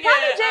 I was singing,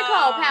 Probably J.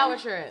 Cole, Power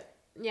Trip.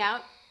 Yeah.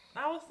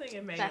 I was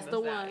singing Megan That's Thee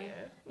the Stallion.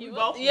 one. We You-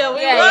 both yeah, were.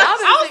 we Yeah, was. y'all I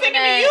was been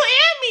singing to singing you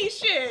that. and me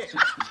shit.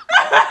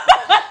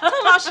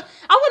 I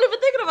wasn't even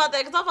thinking about that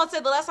because I was about to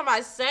say the last time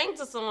I sang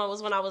to someone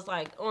was when I was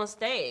like on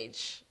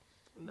stage.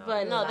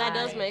 But no, that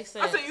does lies. make I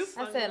sense. said you I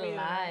sung said to me.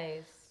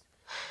 lies.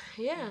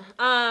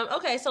 Yeah.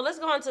 Okay, so let's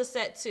go on to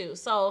set 2.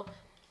 So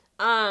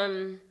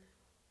so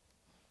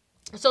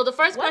the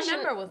first What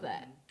question number was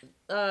that?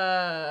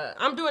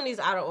 I'm doing these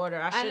out of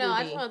order. I I shouldn't know. I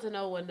be. just wanted to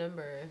know what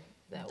number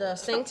that The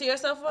was. sing to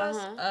yourself was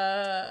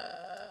Uh-huh.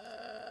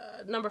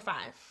 number 5.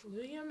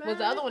 Was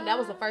the other one? That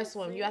was the first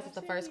one. You asked us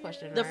the first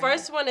question. The right?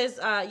 first one is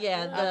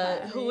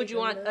Okay. who would you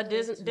want a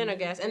dinner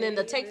guest, and then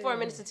the take 4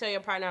 minutes to tell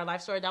your partner a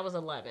life story. That was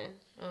 11.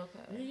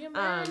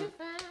 Okay.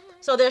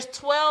 So there's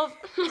 12.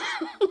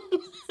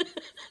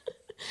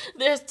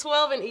 There's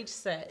 12 in each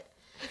set.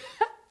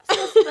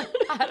 What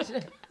if I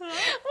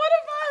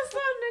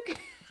sung the?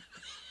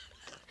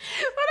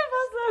 What if I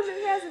sung the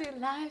Cassidy?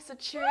 Life's a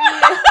tree.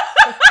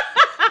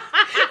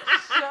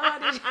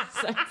 Shorty just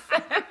like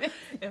seven.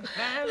 And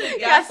finally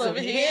Got some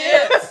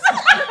hits.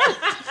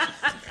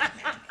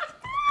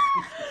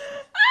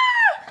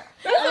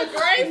 That's a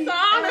great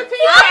song to I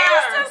teach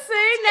used to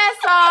sing that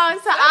song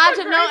to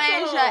Aja No great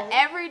Asia song.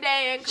 every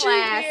day in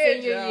class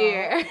did, senior y'all.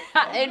 year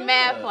in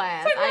math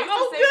class. I used to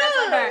sing that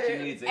to her She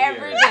needs to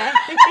every hear it. day.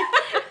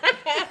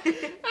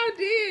 I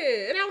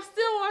did. And I was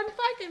still on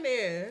fucking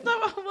there.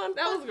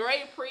 That was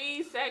great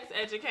pre-sex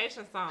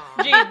education song.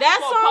 Gee,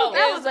 that song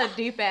That is was a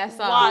deep ass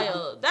song.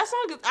 wild. That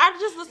song is. I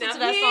just listened Now to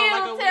that song He'll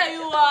like a tell week.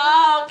 you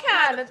all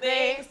kind of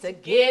things to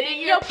get in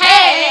your pants.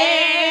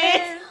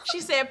 Pants. She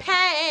said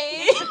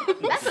pain.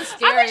 That's a I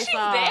scary think she's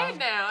song. dead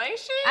now, ain't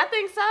she? I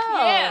think so.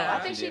 Yeah. I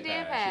think she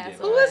did pass.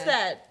 Who is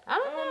that? I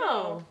don't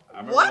know. I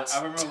remember, What?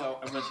 I remember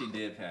when she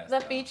did pass. The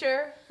though.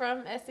 feature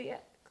from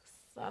SEX.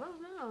 I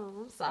don't know.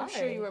 I'm sorry. I'm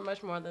sure you were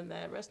much more than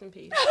that. Rest in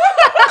peace.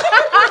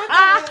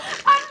 I'm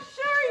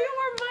sure you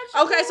were much.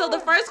 Okay, so the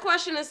first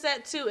question in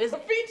set 2 is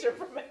feature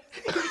from it.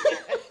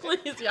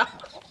 please, y'all.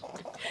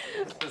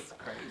 This is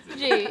crazy.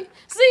 Gee,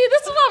 see,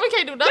 this is why we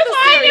can't do nothing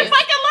I serious. get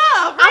fucking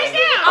love right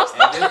now.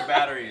 And this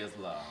battery is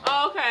low.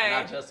 Okay. And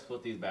I just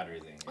put these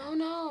batteries in. Oh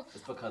no.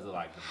 It's because of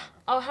like the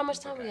microphone. Oh, how much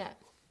time we Okay. got?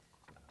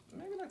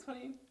 Maybe like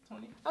 20.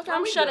 Okay,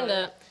 I'm shutting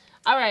up.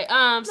 All right.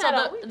 So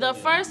the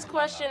first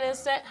question is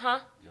set, huh?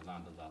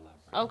 Yolanda Lala.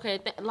 Okay,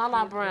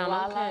 Lala Brown.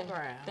 Lala Okay.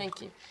 Brown. Thank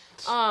you.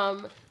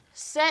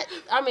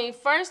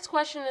 First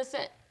question is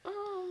set.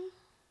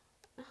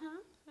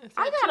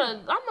 I'm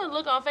gonna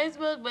look on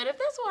Facebook, but if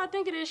that's who I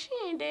think it is, she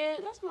ain't dead.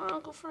 That's my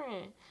uncle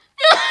friend.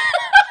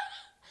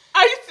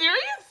 Are you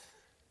serious?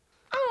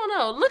 I don't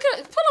know. Pull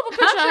up a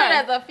picture I'm of sure her.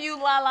 there's a few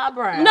Lala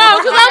Brown. No,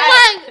 because I'm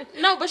like,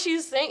 no, but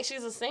she's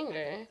a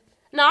singer.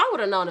 No, I would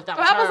have known if that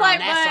was But I her was like,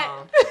 on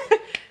that but- song.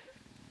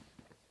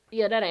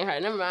 Yeah, that ain't her.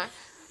 Never mind.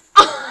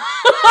 I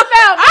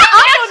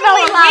don't know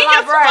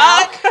Lala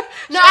Brown.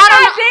 No, I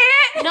don't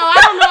know. No, I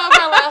don't know if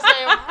her last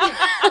name.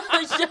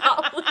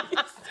 Y'all,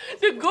 please.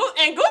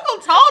 And Google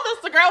told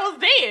us the girl was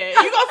dead.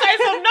 You gonna say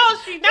some no,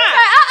 she not.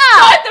 Uh-uh.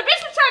 So if the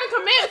bitch was trying to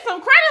commit some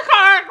credit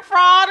card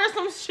fraud or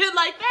some shit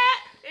like that,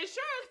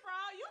 insurance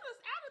fraud, you just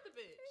outed the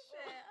bitch.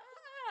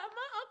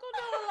 My uncle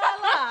know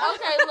Lala.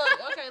 Okay, look.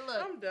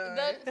 I'm done.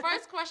 The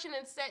first question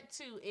in set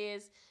 2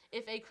 is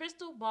If a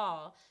crystal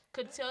ball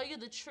could tell you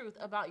the truth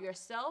about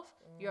yourself,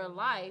 your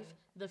life,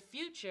 the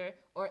future,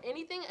 or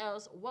anything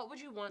else, what would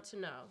you want to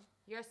know?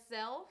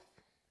 Yourself,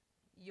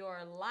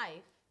 your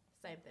life,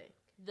 same thing.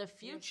 The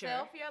future,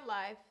 Yourself, your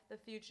life, the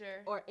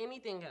future. or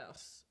anything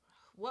else.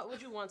 What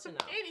would you want to know?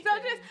 Anything. So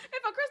just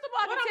if a crystal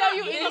ball What can am tell I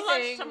you eating for lunch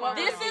anything, tomorrow?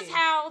 what This would it is be?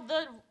 how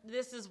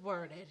this is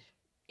worded.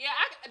 Yeah,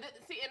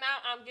 see, and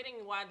I'm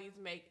getting why these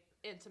make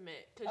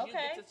intimate because you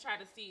Okay. get to try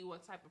to see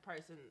what type of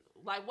person,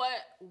 like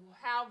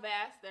how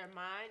vast their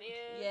mind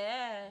is.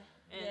 Yeah.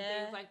 And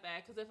things like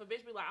that. Because if a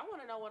bitch be like, I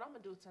want to know what I'm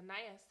going to do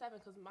tonight at 7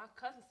 because my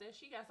cousin said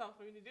she got something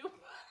for me to do.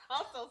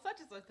 Also,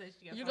 such and such said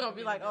she got You're something going to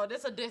be for me like, to oh, do.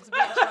 this a dense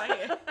bitch right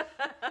here.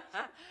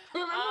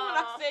 Remember when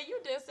I said you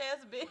dense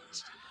ass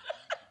bitch?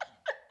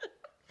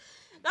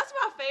 That's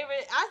my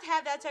favorite. I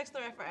have that text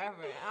thread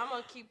forever. I'm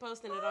going to keep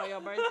posting it on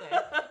your birthday.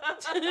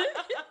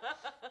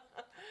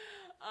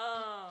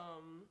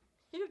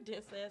 You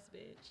dense ass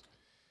bitch.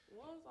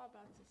 What was I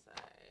about to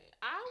say?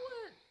 I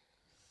would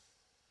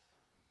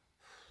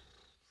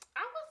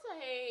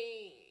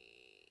say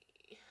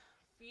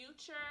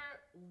future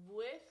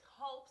with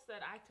hopes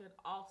that I could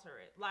alter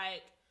it.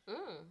 Like,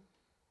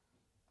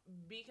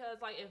 because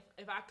like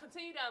if I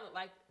continue down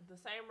like the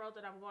same road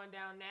that I'm going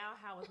down now,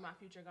 how is my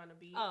future gonna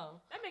be? Oh.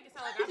 That make it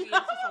sound like I be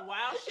into some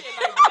wild shit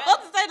like I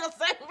was about that. to say the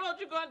same road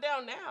you're going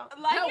down now.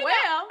 Like, you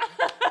well.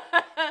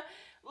 know,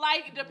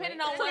 like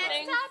depending on what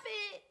things,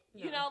 it.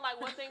 you know,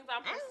 like what things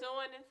I'm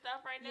pursuing and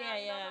stuff right now.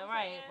 you know what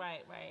I'm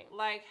saying? right.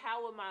 Like,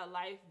 how would my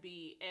life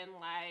be? And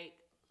like,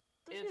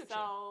 The if future.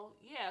 so,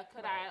 yeah,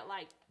 could I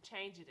like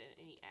change it in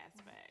any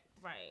aspect?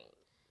 Right.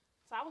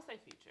 So I would say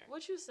future.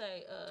 What you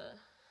say,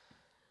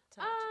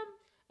 Taji?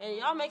 And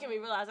y'all making me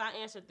realize I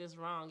answered this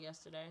wrong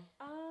yesterday.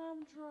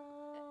 I'm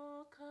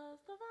drunk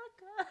 'cause the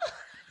vodka.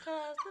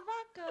 Cause the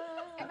vodka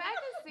If I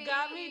could see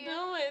got me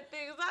doing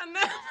things I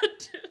never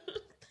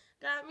do.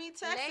 Got me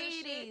texting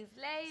ladies,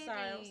 shit. ladies.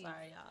 Sorry, I'm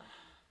sorry, y'all.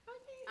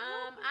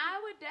 I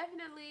would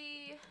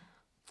definitely.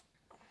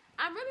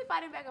 I'm really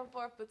fighting back and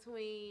forth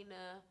between.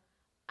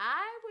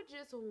 I would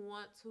just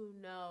want to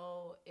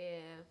know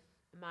if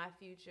my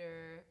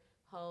future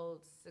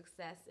holds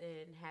success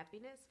and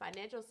happiness,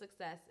 financial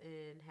success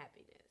and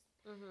happiness.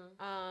 Mm-hmm.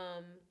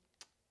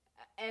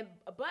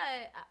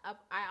 But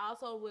I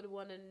also would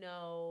want to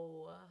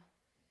know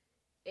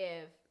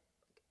if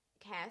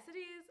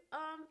Cassidy's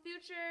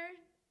future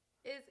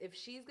is if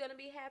she's gonna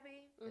be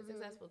happy and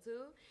successful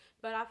too.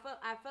 But I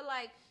feel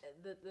like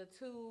the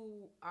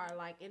two are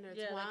like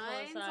intertwined,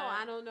 so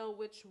coincide. I don't know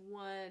which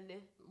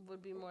one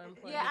Would be more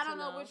important. Yeah, I to don't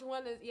know which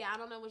one is. Yeah, I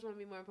don't know which one would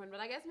be more important.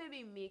 But I guess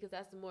maybe me because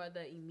that's more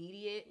the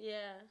immediate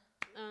Yeah,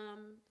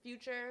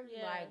 future.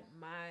 Yeah. Like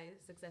my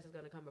success is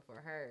gonna come before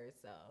hers.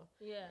 So,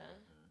 yeah,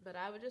 but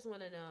I would just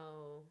want to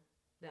know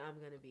that I'm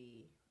gonna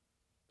be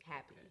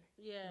happy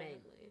yeah.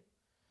 mainly.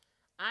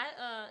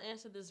 I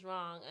answered this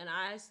wrong, and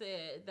I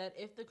said that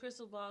if the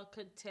crystal ball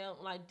could tell,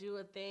 like, do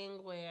a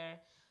thing where,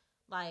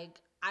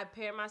 like, I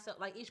pair myself,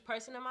 like, each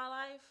person in my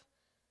life,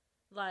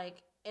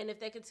 like, and if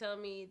they could tell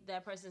me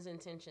that person's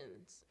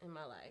intentions in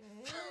my life.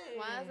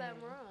 Why is that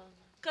wrong?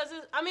 Because,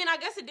 I mean, I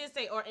guess it did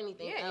say or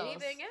anything else.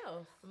 Anything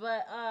else.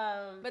 But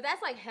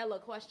that's like hella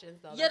questions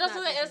though. yeah, that's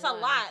not what just it's a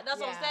one. lot. That's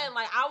what I'm Yeah. saying.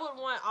 Like, I would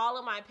want all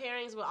of my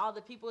pairings with all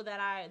the people that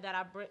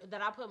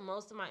I put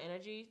most of my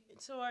energy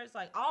towards.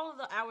 Like, all of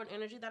the outward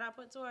energy that I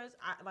put towards,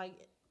 like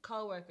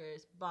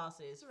coworkers,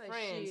 bosses, Like,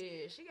 friends.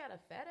 shit, she got a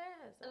fat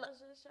ass. I was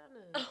just trying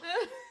to.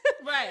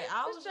 Right,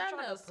 I was just trying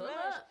to pull smash.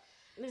 up.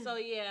 So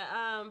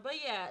yeah, but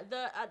yeah,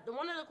 the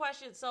one of the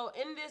questions. So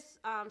in this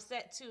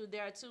set 2,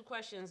 there are 2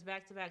 questions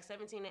back to back,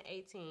 17 and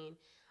 18,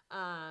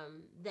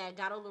 that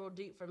got a little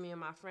deep for me and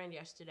my friend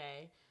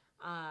yesterday.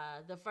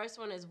 The first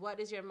one is, what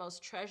is your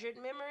most treasured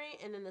memory?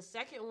 And then the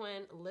second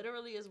one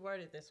literally is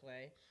worded this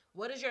way: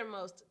 what is your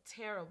most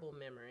terrible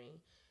memory?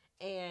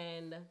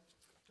 And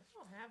I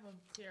don't have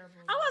a terrible.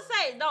 I would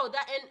say no,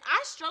 that, and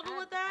I struggled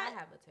with that. I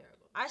have a terrible.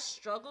 I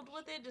struggled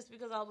with it just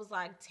because I was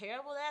like,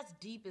 terrible, that's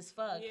deep as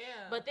fuck. Yeah.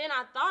 But then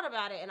I thought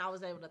about it and I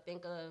was able to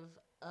think of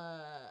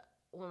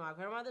when my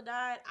grandmother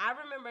died. I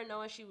remember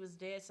knowing she was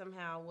dead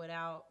somehow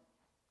without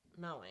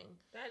knowing.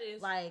 That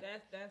is like,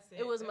 that's it.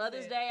 It was That's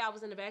Mother's it. Day. I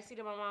was in the backseat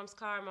of my mom's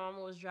car. My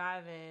mom was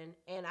driving,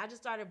 and I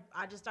just started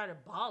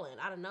bawling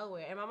out of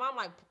nowhere. And my mom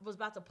like was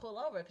about to pull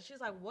over because she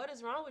was like, "What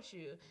is wrong with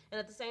you?" And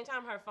at the same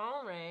time, her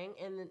phone rang,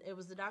 and it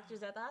was the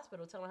doctors at the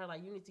hospital telling her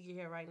like, "You need to get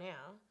here right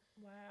now."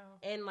 Wow.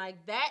 And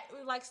like that,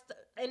 like,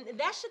 and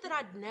that's shit that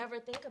I'd never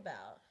think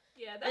about.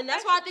 Yeah, And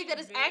that's why I think that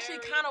it's actually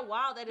kind of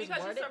wild that it's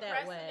because worded you're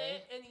that suppressing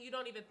way. it and you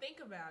don't even think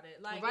about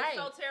it. Like, Right.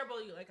 it's so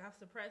terrible. You like, I've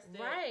suppressed it.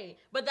 Right.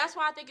 But that's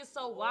why I think it's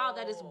so wild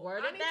that it's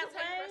worded I need that to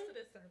take way. the rest of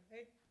this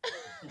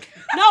survey.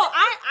 No,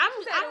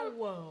 I'm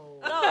Whoa.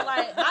 no,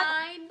 like,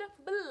 Mind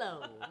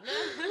blown.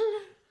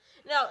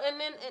 no, and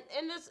then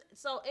in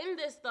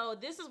this though,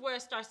 this is where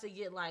it starts to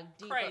get like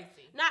deeper.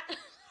 Crazy. Not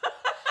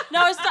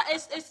No,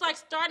 it's like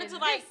starting And to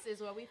like. this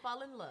is where we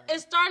fall in love.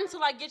 It's starting to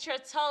like get your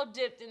toe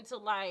dipped into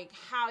like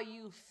how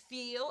you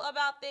feel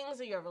about things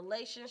in your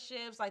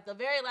relationships. Like the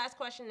very last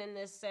question in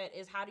this set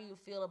is, how do you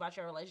feel about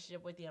your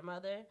relationship with your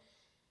mother?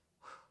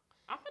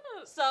 I'm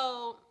gonna.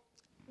 So,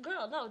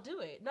 girl, no, do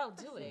it. No,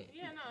 do it.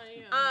 Yeah, no,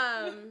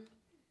 yeah.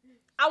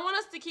 I want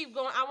us to keep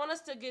going. I want us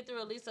to get through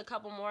at least a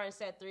couple more in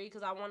set 3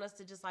 because I want us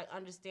to just like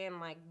understand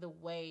like the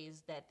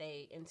ways that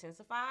they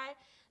intensify.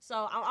 So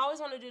I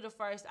always want to do the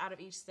first out of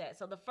each set.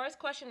 So the first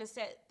question in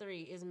set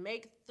 3 is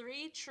make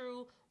 3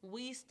 true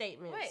we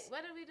statements. Wait,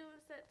 what did we do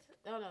in set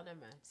 2? Oh, no, never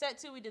mind. Set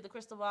 2 we did the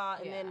crystal ball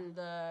and Yeah. then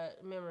the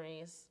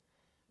memories.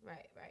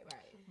 Right.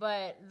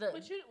 But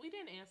We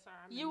didn't answer.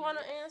 you want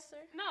to answer?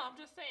 No, I'm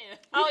just saying.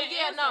 Oh We didn't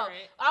yeah, answer no.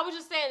 it. I was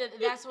just saying that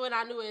that's when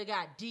I knew it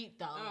got deep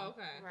though. Oh,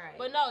 okay. Right.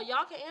 But no,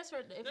 y'all can answer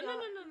it. If No. y'all,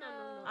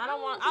 No. I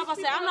don't want. I was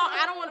gonna say I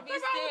don't want to be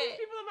First of all, these scared.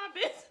 people in my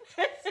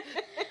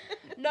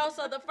business. No,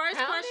 so the first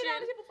How many question.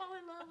 times people fall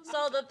in love?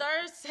 So the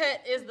third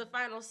set is the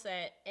final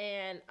set,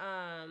 and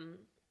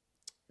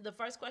the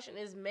first question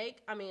is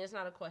it's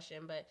not a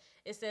question, but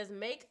it says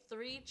make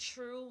 3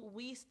 true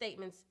we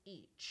statements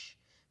each.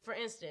 For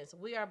instance,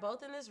 we are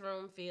both in this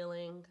room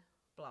feeling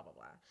blah blah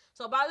blah.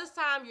 So by this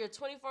time you're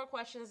 24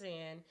 questions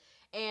in,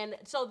 and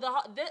so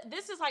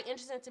this is like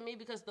interesting to me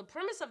because the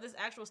premise of this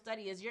actual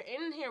study is you're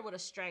in here with a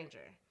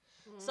stranger.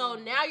 So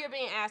now you're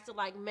being asked to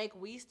like make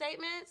we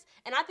statements,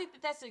 and I think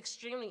that that's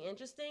extremely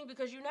interesting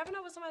because you never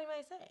know what somebody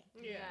might say.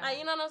 Yeah. Like,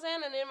 you know what I'm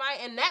saying?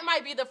 And that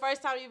might be the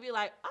first time you'd be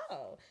like,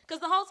 oh, because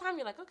the whole time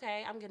you're like,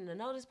 okay, I'm getting to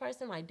know this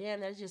person. Like, damn,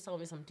 that just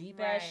told me some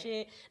deep ass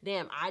shit.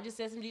 Damn, I just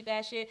said some deep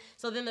ass shit.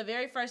 So then the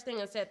very first thing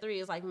in set 3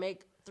 is like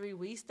make 3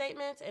 we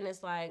statements, and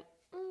it's like,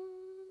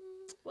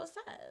 what's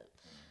up?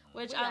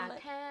 Which we I are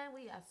like. kind,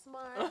 we are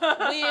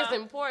smart. We is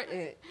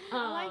important.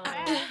 I like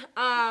that.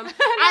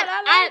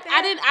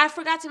 I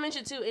forgot to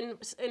mention too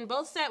in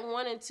both set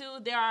 1 and 2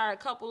 there are a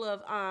couple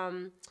of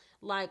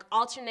like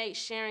alternate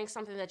sharing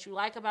something that you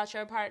like about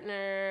your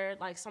partner,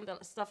 like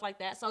stuff like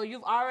that. So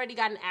you've already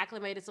gotten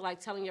acclimated to like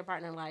telling your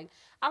partner like,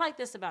 I like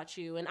this about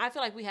you and I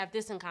feel like we have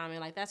this in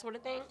common, like that sort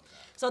of thing.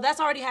 So that's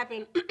already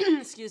happened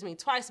excuse me,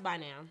 twice by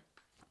now.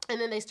 And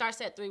then they start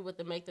set 3 with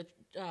the make the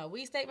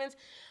we statements,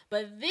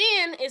 but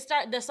then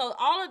so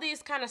all of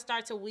these kind of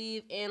start to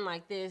weave in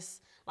like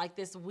this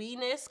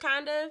we-ness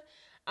kind of.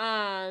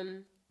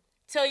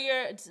 Tell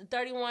your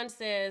 31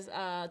 says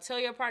tell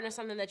your partner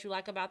something that you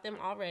like about them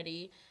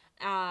already,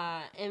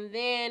 and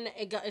then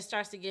it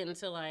starts to get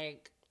into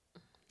like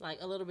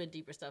a little bit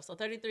deeper stuff. So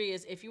 33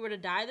 is if you were to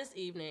die this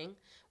evening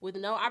with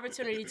no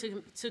opportunity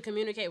to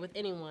communicate with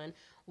anyone,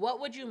 what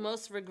would you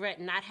most regret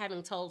not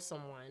having told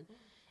someone?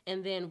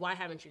 And then why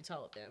haven't you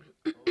told them?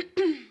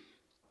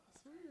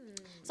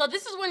 So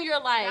this is when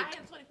you're like Die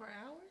in 24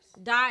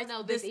 hours? die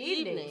No, this this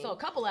evening. So a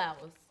couple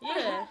hours.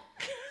 Yeah.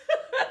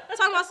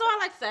 Talking about I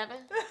like 7.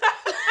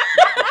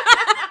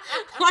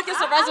 Like it's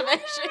a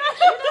reservation.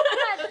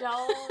 I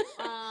don't.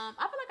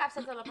 I feel like I've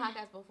said this on the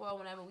podcast before.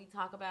 Whenever we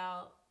talk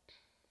about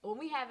when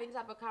we have any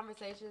type of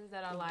conversations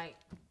that are like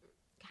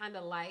kind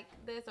of like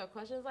this or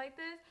questions like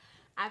this,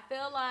 I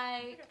feel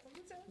like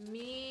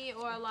me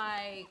or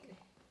like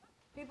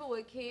people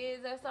with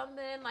kids or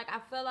something, like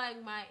I feel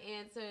like my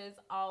answers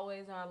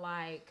always are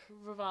like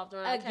Revolved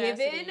around a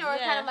given or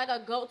kind of like a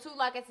go-to.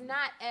 Like it's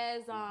not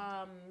as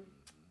I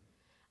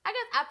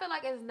guess I feel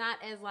like it's not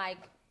as like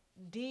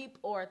deep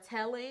or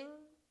telling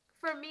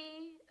for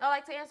me. I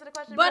like to answer the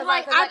question, But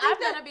like I think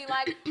I'm gonna be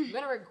like, you're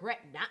gonna regret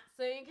not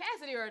saying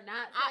Cassidy or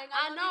not saying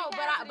I know,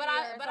 but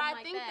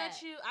I think that.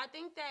 I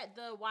think that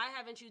the why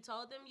haven't you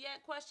told them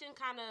yet question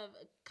kind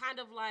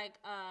of like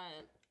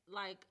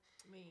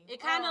Me. it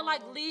kind of like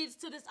leads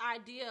to this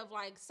idea of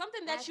like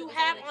something that That's you the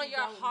have thing on that you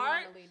your don't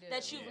heart normally do.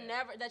 that you've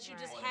never that you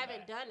just Right.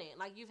 haven't done it.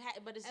 Like you've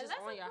had, but it's just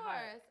Unless, on your of heart.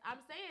 course, I'm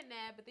saying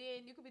that, but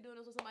then you could be doing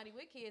this with somebody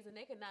with kids, and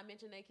they could not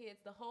mention their kids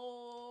the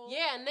whole.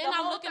 Yeah, and then the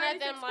I'm whole looking at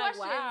them 36 like,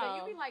 questions, wow.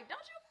 And you be like,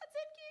 don't you got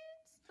 10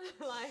 kids?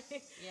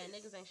 Like, Yeah,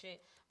 niggas ain't shit.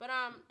 But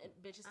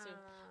bitches too.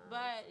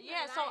 But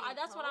yeah, but so I ain't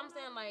that's what I'm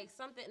told saying. Like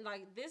something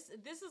like this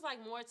is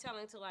like more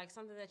telling to like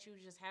something that you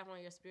just have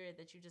on your spirit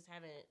that you just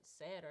haven't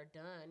said or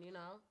done. You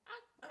know.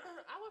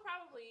 I would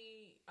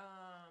probably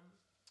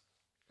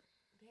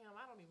damn,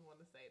 I don't even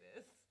want to say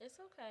this. It's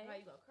okay. Why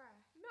you gonna cry?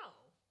 No.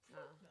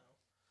 No.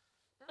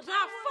 No.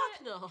 Nah, fuck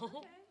no.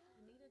 Okay.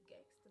 Need a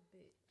gangster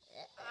bitch.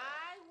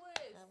 I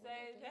would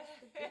say that.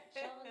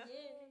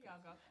 Y'all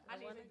go. I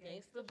need a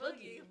gangster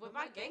boogie with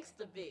my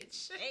gangster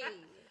bitch. Hey.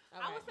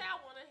 I would say I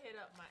want to hit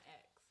up my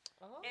ex.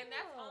 And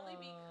that's only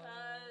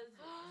because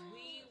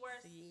we were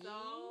See?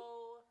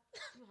 so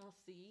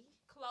See.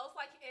 close.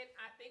 Like, and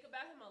I think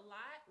about him a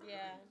lot.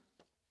 Yeah.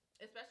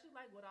 Especially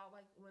like with all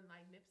like when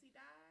like Nipsey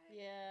died.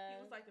 Yeah. He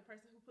was like the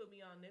person who put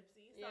me on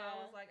Nipsey. So Yeah. I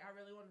was like, I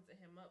really wanted to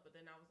hit him up, but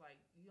then I was like,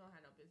 you don't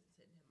have no business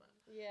hitting him up.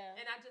 Yeah.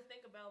 And I just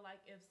think about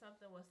like if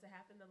something was to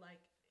happen to like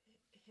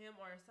him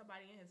or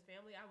somebody in his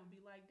family, I would be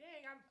like,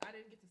 dang, I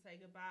didn't get to say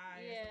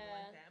goodbye or something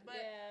like that.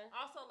 But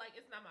also like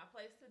it's not my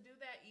place to do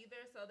that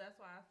either. So that's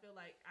why I feel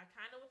like I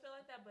kind of would feel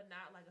like that, but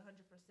not like 100%.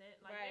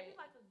 Like maybe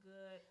like a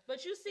good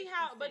But you see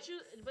how, but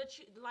you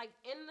like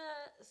in the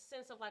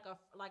sense of like a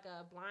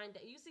blind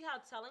date. You see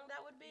how telling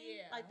that would be.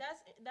 Yeah. Like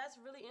that's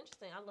really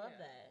interesting. I love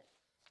that.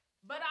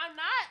 But I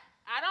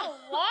don't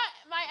want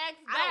my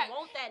ex back. I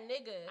don't want that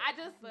nigga. I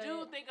just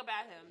do think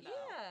about him though.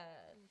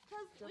 Yeah.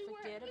 Because Don't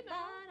forget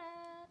about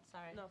us.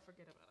 Sorry. No,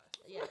 forget about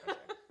us. Yeah. For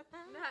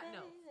sure.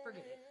 No,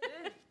 forget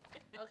it.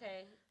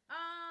 Okay.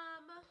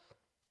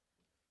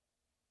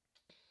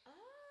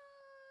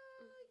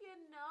 You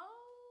know,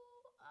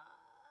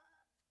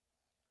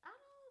 I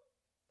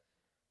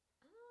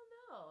don't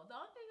know. The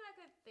only thing I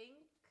could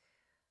think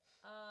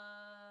of,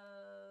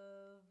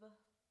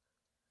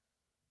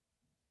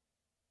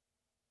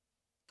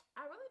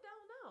 I really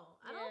don't know.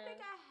 I don't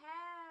think I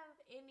have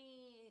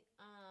any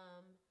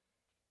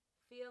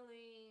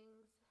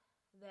feelings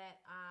that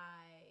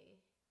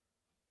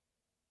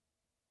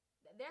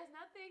there's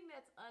nothing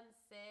that's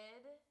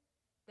unsaid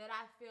that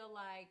I feel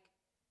like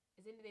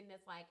is anything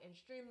that's like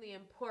extremely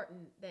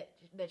important that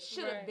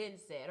should have been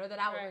said, or that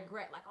I would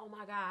regret. Like, oh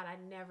my God, I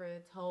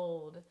never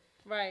told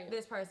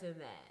this person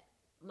that.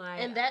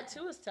 Like, and that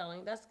too is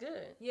telling. That's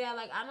good. Yeah,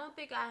 like I don't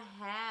think I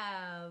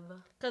have.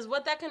 Because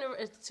what that can,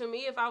 to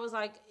me,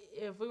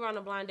 if we were on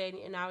a blind date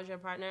and I was your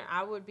partner,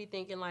 I would be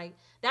thinking like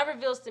that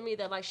reveals to me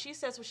that like she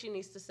says what she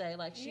needs to say.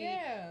 Like she,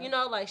 you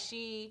know, like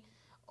she.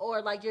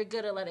 Or like you're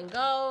good at letting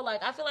go.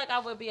 Like I feel like I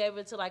would be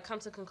able to like come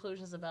to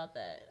conclusions about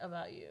that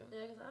about you.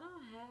 Yeah, because I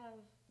don't have.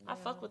 I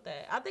fuck with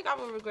that. I think I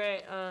would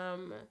regret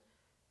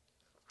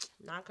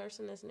not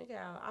cursing this nigga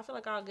out. I feel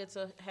like I'll get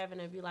to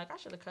heaven and be like, I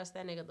should have cussed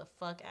that nigga the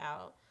fuck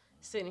out.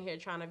 Sitting here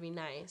trying to be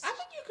nice. I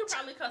think you could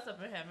probably cuss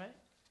up in heaven.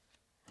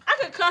 I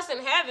could cuss in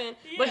heaven,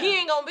 but he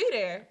ain't gonna be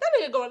there. That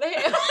nigga going to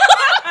hell.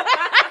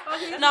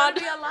 No,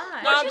 be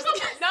alive. No, I'm just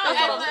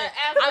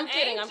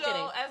kidding. I'm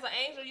kidding. As an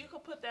angel, you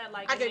could put that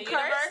like I in could the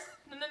curse?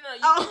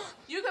 universe. No.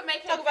 You could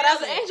make him Talk about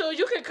as an angel,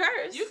 you could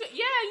curse. You could,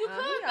 you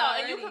could though,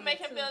 and you could make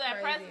him too feel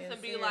that crazy presence and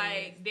and be serious.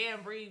 like,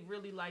 "Damn, Bree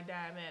really like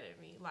died mad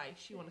at me. Like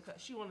she wanted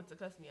to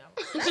cuss me out."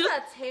 That's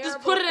a terrible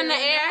Just put it in the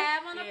thing to air.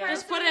 have on a person.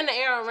 Just put it in the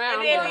air around.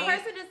 And then For him. a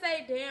person to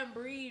say, "Damn,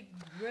 Bree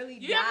really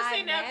You ever died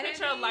seen that mad at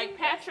picture of me?" like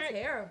Patrick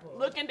That's terrible.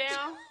 looking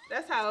down?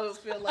 That's how it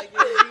feel like. It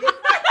would be.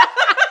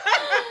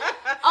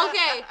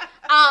 Okay,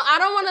 I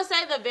don't want to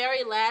say the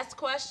very last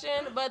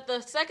question, but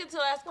the second to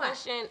last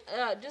question,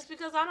 just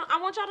because I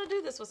want y'all to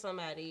do this with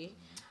somebody.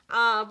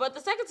 But the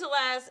second to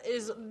last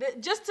is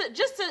just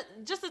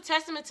a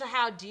testament to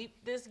how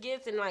deep this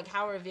gets and like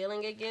how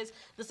revealing it gets.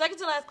 The second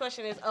to last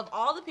question is: of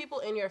all the people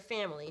in your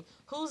family,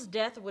 whose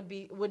death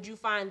would you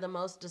find the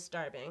most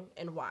disturbing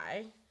and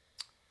why?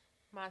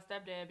 My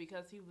stepdad,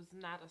 because he was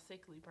not a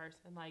sickly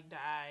person, like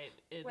died.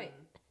 Wait.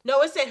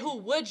 No, it said who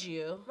would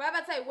you? Well, I'm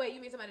about to say, wait,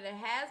 you mean somebody that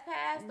has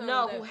passed? Or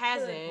No, that who could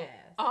hasn't.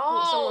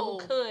 pass?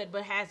 Someone who could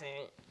but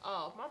hasn't.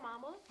 Oh, my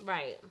mama.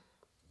 Right.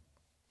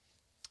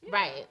 Yeah.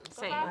 Right.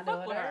 So Same. I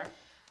fuck with her.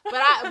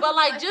 But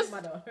like just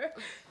my daughter.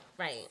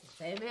 right.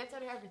 Same answer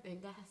to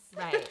everything, guys.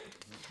 Right.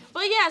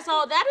 But yeah,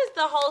 so that is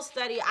the whole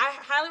study. I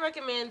highly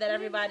recommend that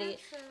everybody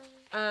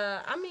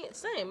I mean,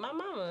 same, my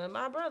mama,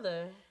 my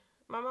brother.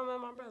 My mama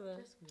and my brother.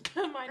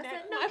 My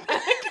neck.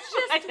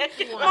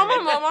 My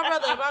mama, my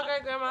brother, my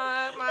great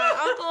grandma, my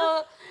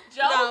uncle.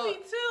 Josie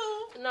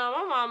too. No,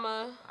 my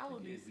mama. I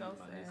would be so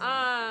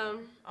sad.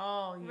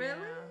 Oh yeah. Really?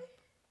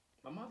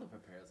 My mother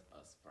prepares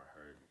us for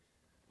her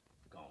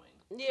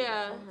going.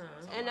 yeah,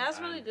 So and that's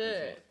really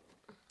good.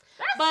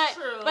 That's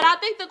true. But I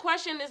think the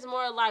question is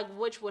more like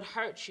which would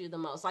hurt you the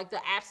most, like the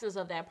absence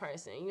of that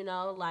person. You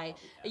know, like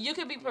you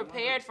could be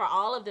prepared for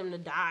all of them to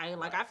die.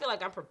 Like I feel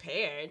like I'm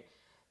prepared.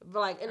 But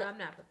like, I'm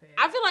not prepared.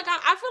 I feel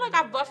like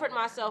I buffered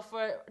myself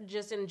for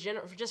just in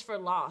general, just for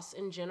loss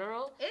in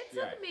general. It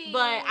took me,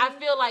 But I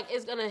feel like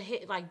it's gonna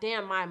hit. Like,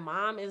 damn, my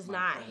mom is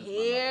not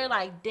here.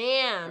 Like,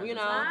 damn, you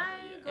know. My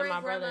And great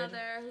my brother.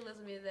 grandmother, who lives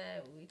with me,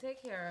 that we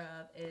take care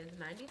of, is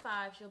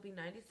 95. She'll be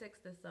 96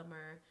 this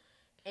summer,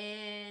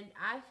 and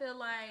I feel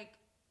like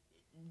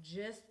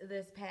just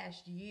this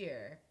past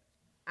year,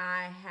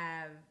 I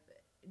have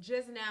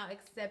just now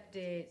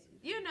accepted,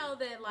 you know,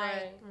 that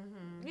like,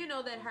 you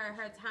know, that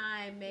her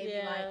time maybe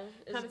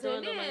like coming to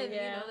an end, you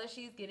know, that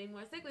she's getting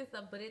more sickly and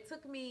stuff. But it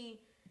took me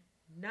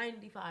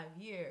 95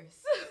 years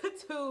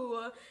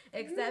to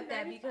accept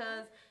that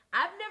because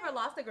I've never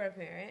lost a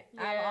grandparent.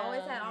 I've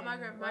always had all my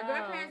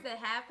grandparents that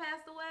have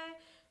passed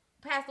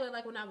away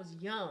like when I was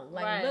young,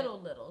 like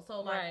little.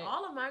 So like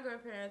all of my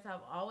grandparents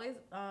have always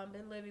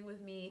been living with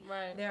me.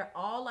 Right. They're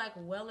all like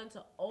well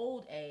into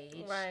old age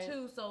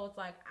too. So it's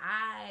like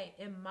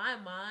in my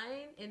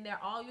mind, and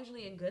they're all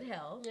usually in good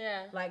health.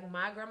 Yeah. Like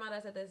my grandma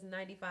that's at this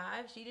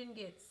 95, she didn't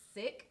get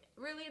sick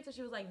really until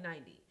she was like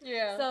 90.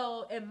 Yeah.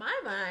 So in my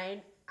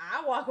mind,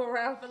 I walk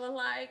around feeling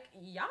like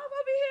y'all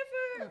gonna be here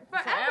for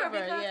forever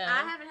because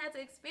I haven't had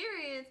to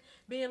experience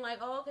being like,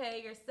 oh,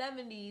 okay, you're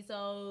 70,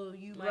 so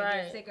you might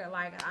get sicker.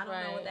 Like I don't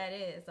know what that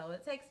is. So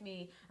it takes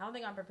me. I don't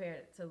think I'm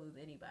prepared to lose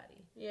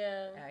anybody.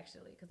 Yeah.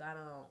 Actually, because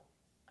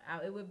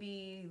it would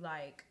be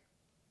like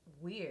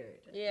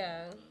weird.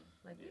 Yeah.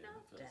 Like you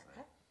know.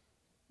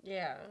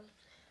 Yeah.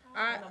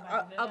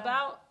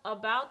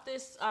 About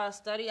this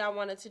study, I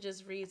wanted to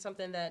just read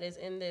something that is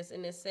in this,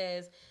 and it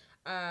says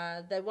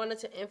they wanted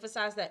to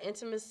emphasize that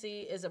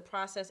intimacy is a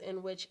process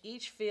in which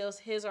each feels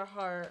his or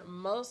her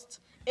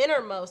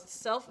innermost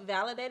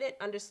self-validated,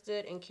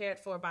 understood, and cared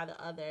for by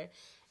the other.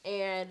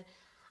 And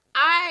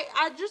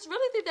I just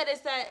really think that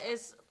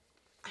it's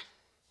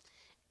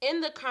in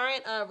the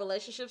current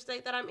relationship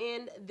state that I'm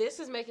in, this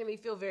is making me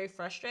feel very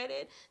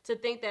frustrated to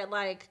think that,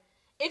 like,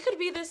 it could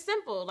be this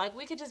simple. Like,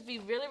 we could just be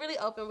really, really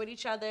open with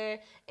each other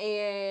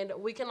and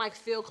we can, like,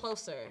 feel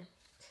closer.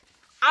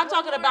 I'm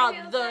talking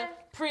about the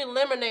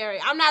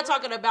preliminary. I'm not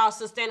talking about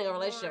sustaining a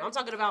relationship. I'm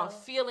talking about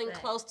feeling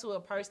close to a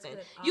person.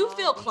 You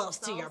feel close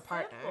to your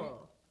partner.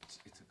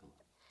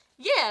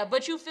 Yeah,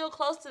 but you feel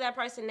close to that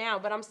person now.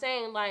 But I'm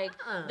saying, like,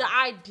 the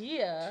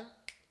idea...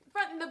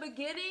 From the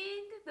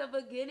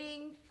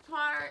beginning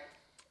part,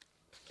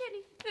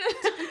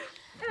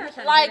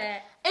 like,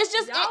 it's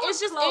just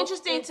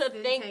interesting to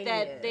think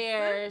that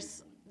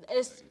it's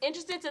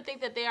interesting to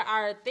think that there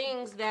are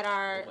things that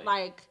are,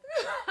 like,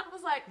 I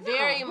was like,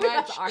 very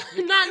much like,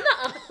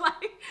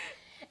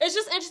 it's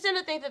just interesting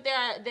to think that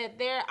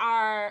there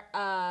are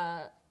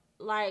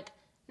like,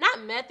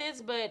 not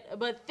methods, but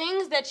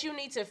things that you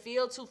need to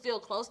feel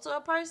close to a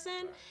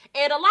person.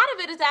 And a lot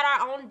of it is at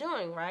our own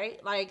doing,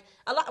 right? Like,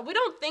 we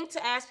don't think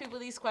to ask people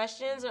these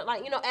questions, or,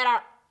 like, you know,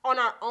 on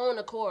our own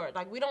accord.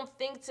 Like, we don't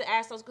think to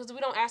ask those because we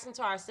don't ask them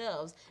to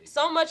ourselves.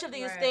 So much of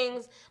these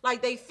things,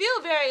 like, they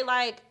feel very,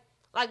 like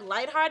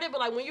lighthearted,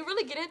 but, like, when you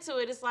really get into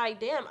it, it's like,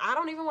 damn, I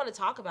don't even want to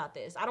talk about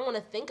this. I don't want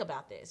to think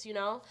about this, you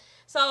know?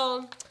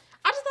 So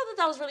I just thought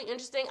that was really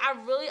interesting. I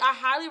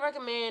highly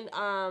recommend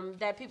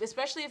that people,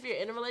 especially if you're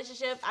in a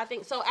relationship, I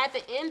think, so at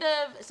the end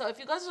of, so if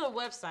you go to the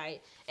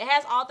website, it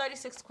has all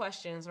 36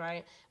 questions,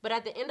 right? But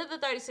at the end of the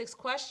 36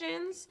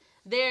 questions,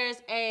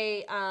 there's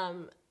a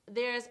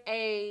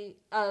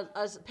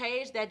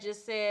page that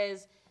just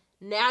says,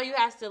 now you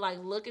have to, like,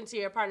 look into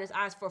your partner's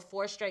eyes for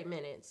 4 straight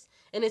minutes.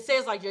 And it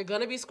says, like, you're going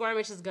to be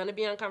squirmish, it's going to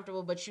be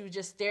uncomfortable, but you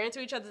just stare into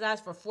each other's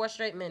eyes for 4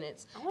 straight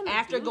minutes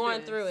after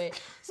going through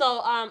it. So,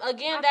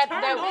 again,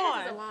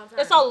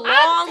 it's a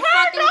long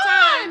fucking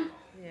time.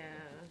 Yeah.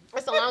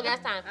 It's a long ass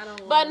time.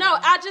 But no,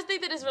 I just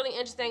think that it's really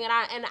interesting, and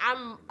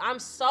I'm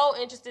so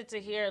interested to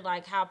hear,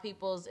 like, how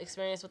people's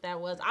experience with that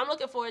was. I'm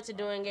looking forward to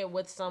doing it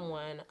with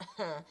someone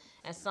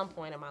at some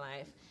point in my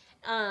life.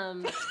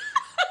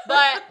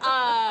 But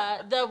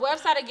the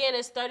website again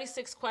is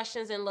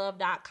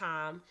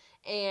 36questionsinlove.com.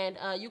 And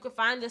you can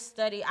find this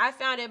study. I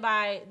found it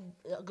by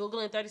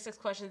Googling 36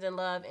 Questions in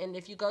Love. And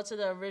if you go to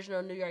the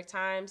original New York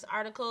Times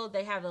article,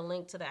 they have the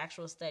link to the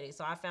actual study.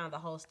 So I found the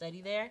whole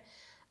study there.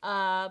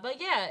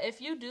 But yeah,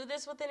 if you do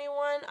this with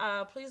anyone,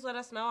 please let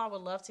us know. I would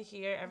love to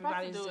hear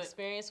everybody's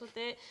experience with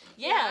it.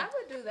 Yeah, I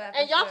would do that.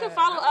 And y'all can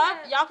follow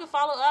up. Y'all can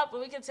follow up,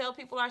 and we can tell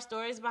people our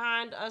stories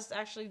behind us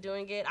actually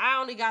doing it. I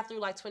only got through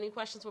like 20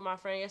 questions with my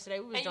friend yesterday.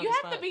 We was and drunk you as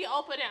have fuck. to be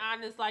open and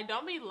honest. Like,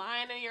 don't be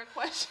lying in your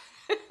question.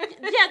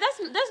 Yeah,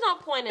 there's no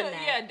point in that.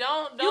 Yeah,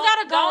 don't. You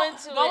gotta go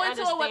into it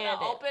with an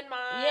open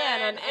mind.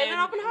 Yeah, and an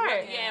open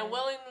heart. Yeah, and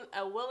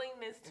a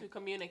willingness to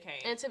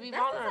communicate and to be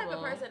That's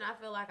vulnerable. That's the type of person I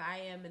feel like I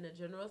am in a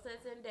general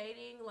sense in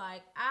dating.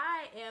 Like,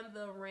 I am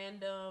the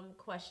random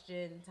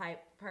question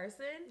type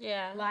person.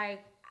 Yeah,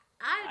 like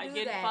I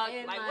do that. Fucked.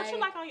 And like, what you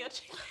like on your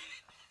chicken?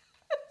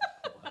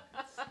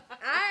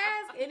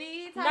 I ask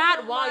any type not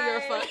of while like,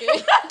 you're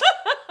fucking.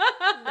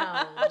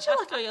 No, what you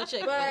like on your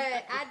chicken?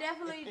 but I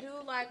definitely do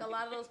like a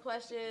lot of those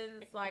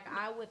questions. Like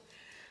I would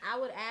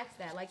ask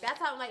that. Like that's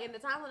how like in the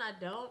time when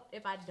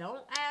if I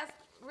don't ask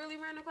really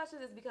random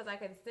questions, it's because I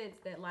can sense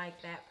that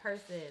like that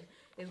person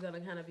is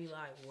gonna kind of be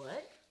like,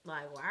 what?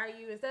 Like, why are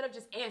you, instead of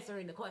just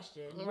answering the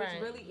question, which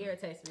really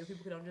irritates me when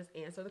people who don't just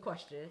answer the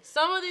question.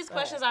 Some of these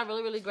questions are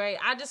really, really great.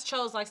 I just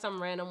chose like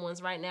some random ones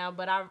right now,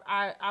 but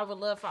I would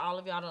love for all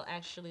of y'all to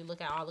actually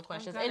look at all the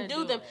questions and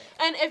do them.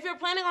 And if you're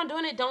planning on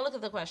doing it, don't look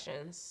at the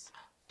questions.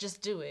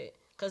 Just do it.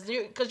 Because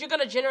you're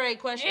going to generate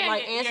questions,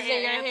 answers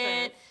in your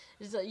head.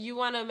 So you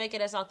want to make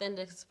it as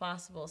authentic as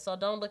possible. So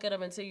don't look at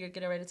them until you're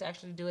getting ready to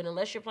actually do it,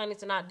 unless you're planning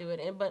to not do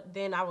it. But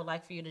then I would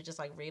like for you to just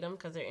like read them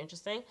because they're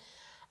interesting.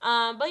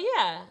 But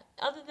yeah,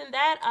 other than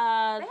that,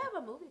 they have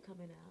a movie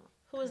coming out.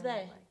 Who is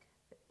they?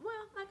 Well,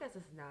 I guess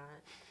it's not.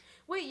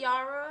 With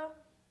Yara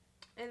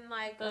and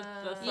like the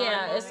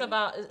yeah, it's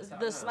about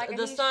the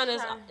sun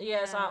is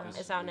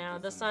it's out now.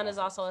 The sun is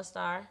also a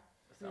star.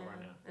 Yeah.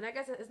 And I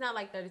guess it's not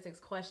like 36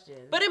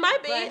 questions. But it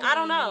might be. I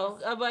don't know.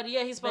 But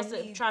yeah, he's supposed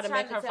to try to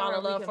make her fall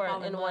in love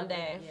in one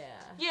day.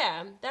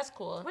 Yeah, that's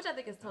cool. Which I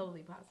think is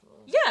totally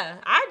possible. Yeah,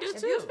 I do too.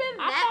 If you spend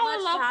I that fall much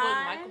in love time, with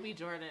Michael B.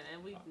 Jordan,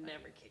 and we've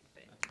never kicked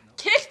it.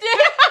 Kicked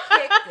it.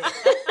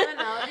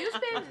 No, if you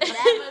spend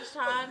that much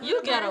time,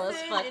 you ghetto as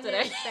fuck in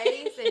today. Their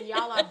space, and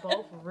y'all are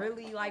both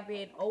really like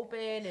being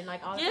open and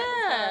like all that type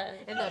of stuff,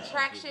 and the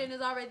attraction is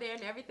already there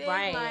and everything.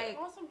 Right. Like,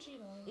 Want some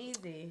Cheetos?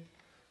 easy.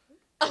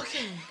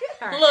 Okay. Get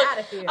her Look. out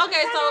of here.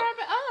 Okay, so Wrap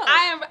it up. I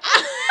am.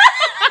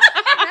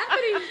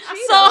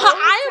 So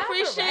I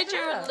appreciate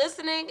you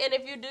listening, and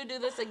if you do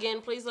this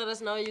again, please let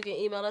us know. You can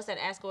email us at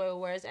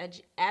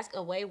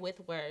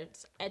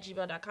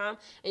askawaywithwords@gmail.com,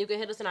 and you can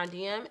hit us in our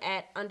DM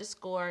at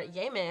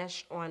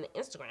 _Yamash on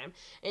Instagram,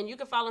 and you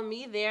can follow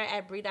me there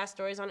at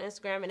Bree.stories on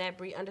Instagram and at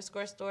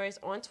Bree_stories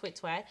on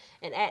TwitTwat,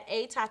 and at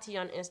Tati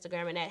on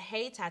Instagram and at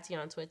Hey Tati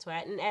on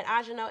TwitTwat, and at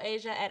Ajano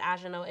Asia at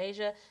Ajano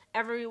Asia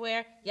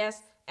everywhere.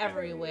 Yes.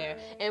 Everywhere.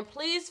 And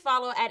please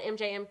follow at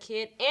MJM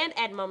Kid and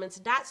at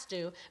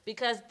moments.stu,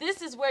 because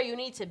this is where you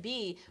need to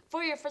be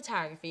for your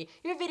photography,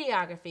 your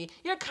videography,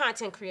 your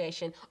content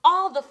creation,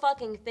 all the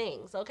fucking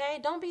things, okay?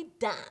 Don't be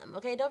dumb,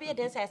 okay? Don't be a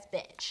dense ass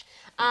bitch.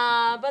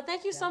 But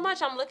thank you so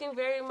much. I'm looking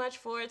very much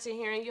forward to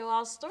hearing you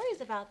all's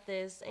stories about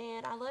this.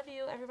 And I love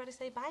you. Everybody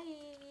say bye.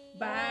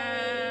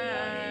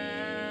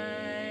 Bye.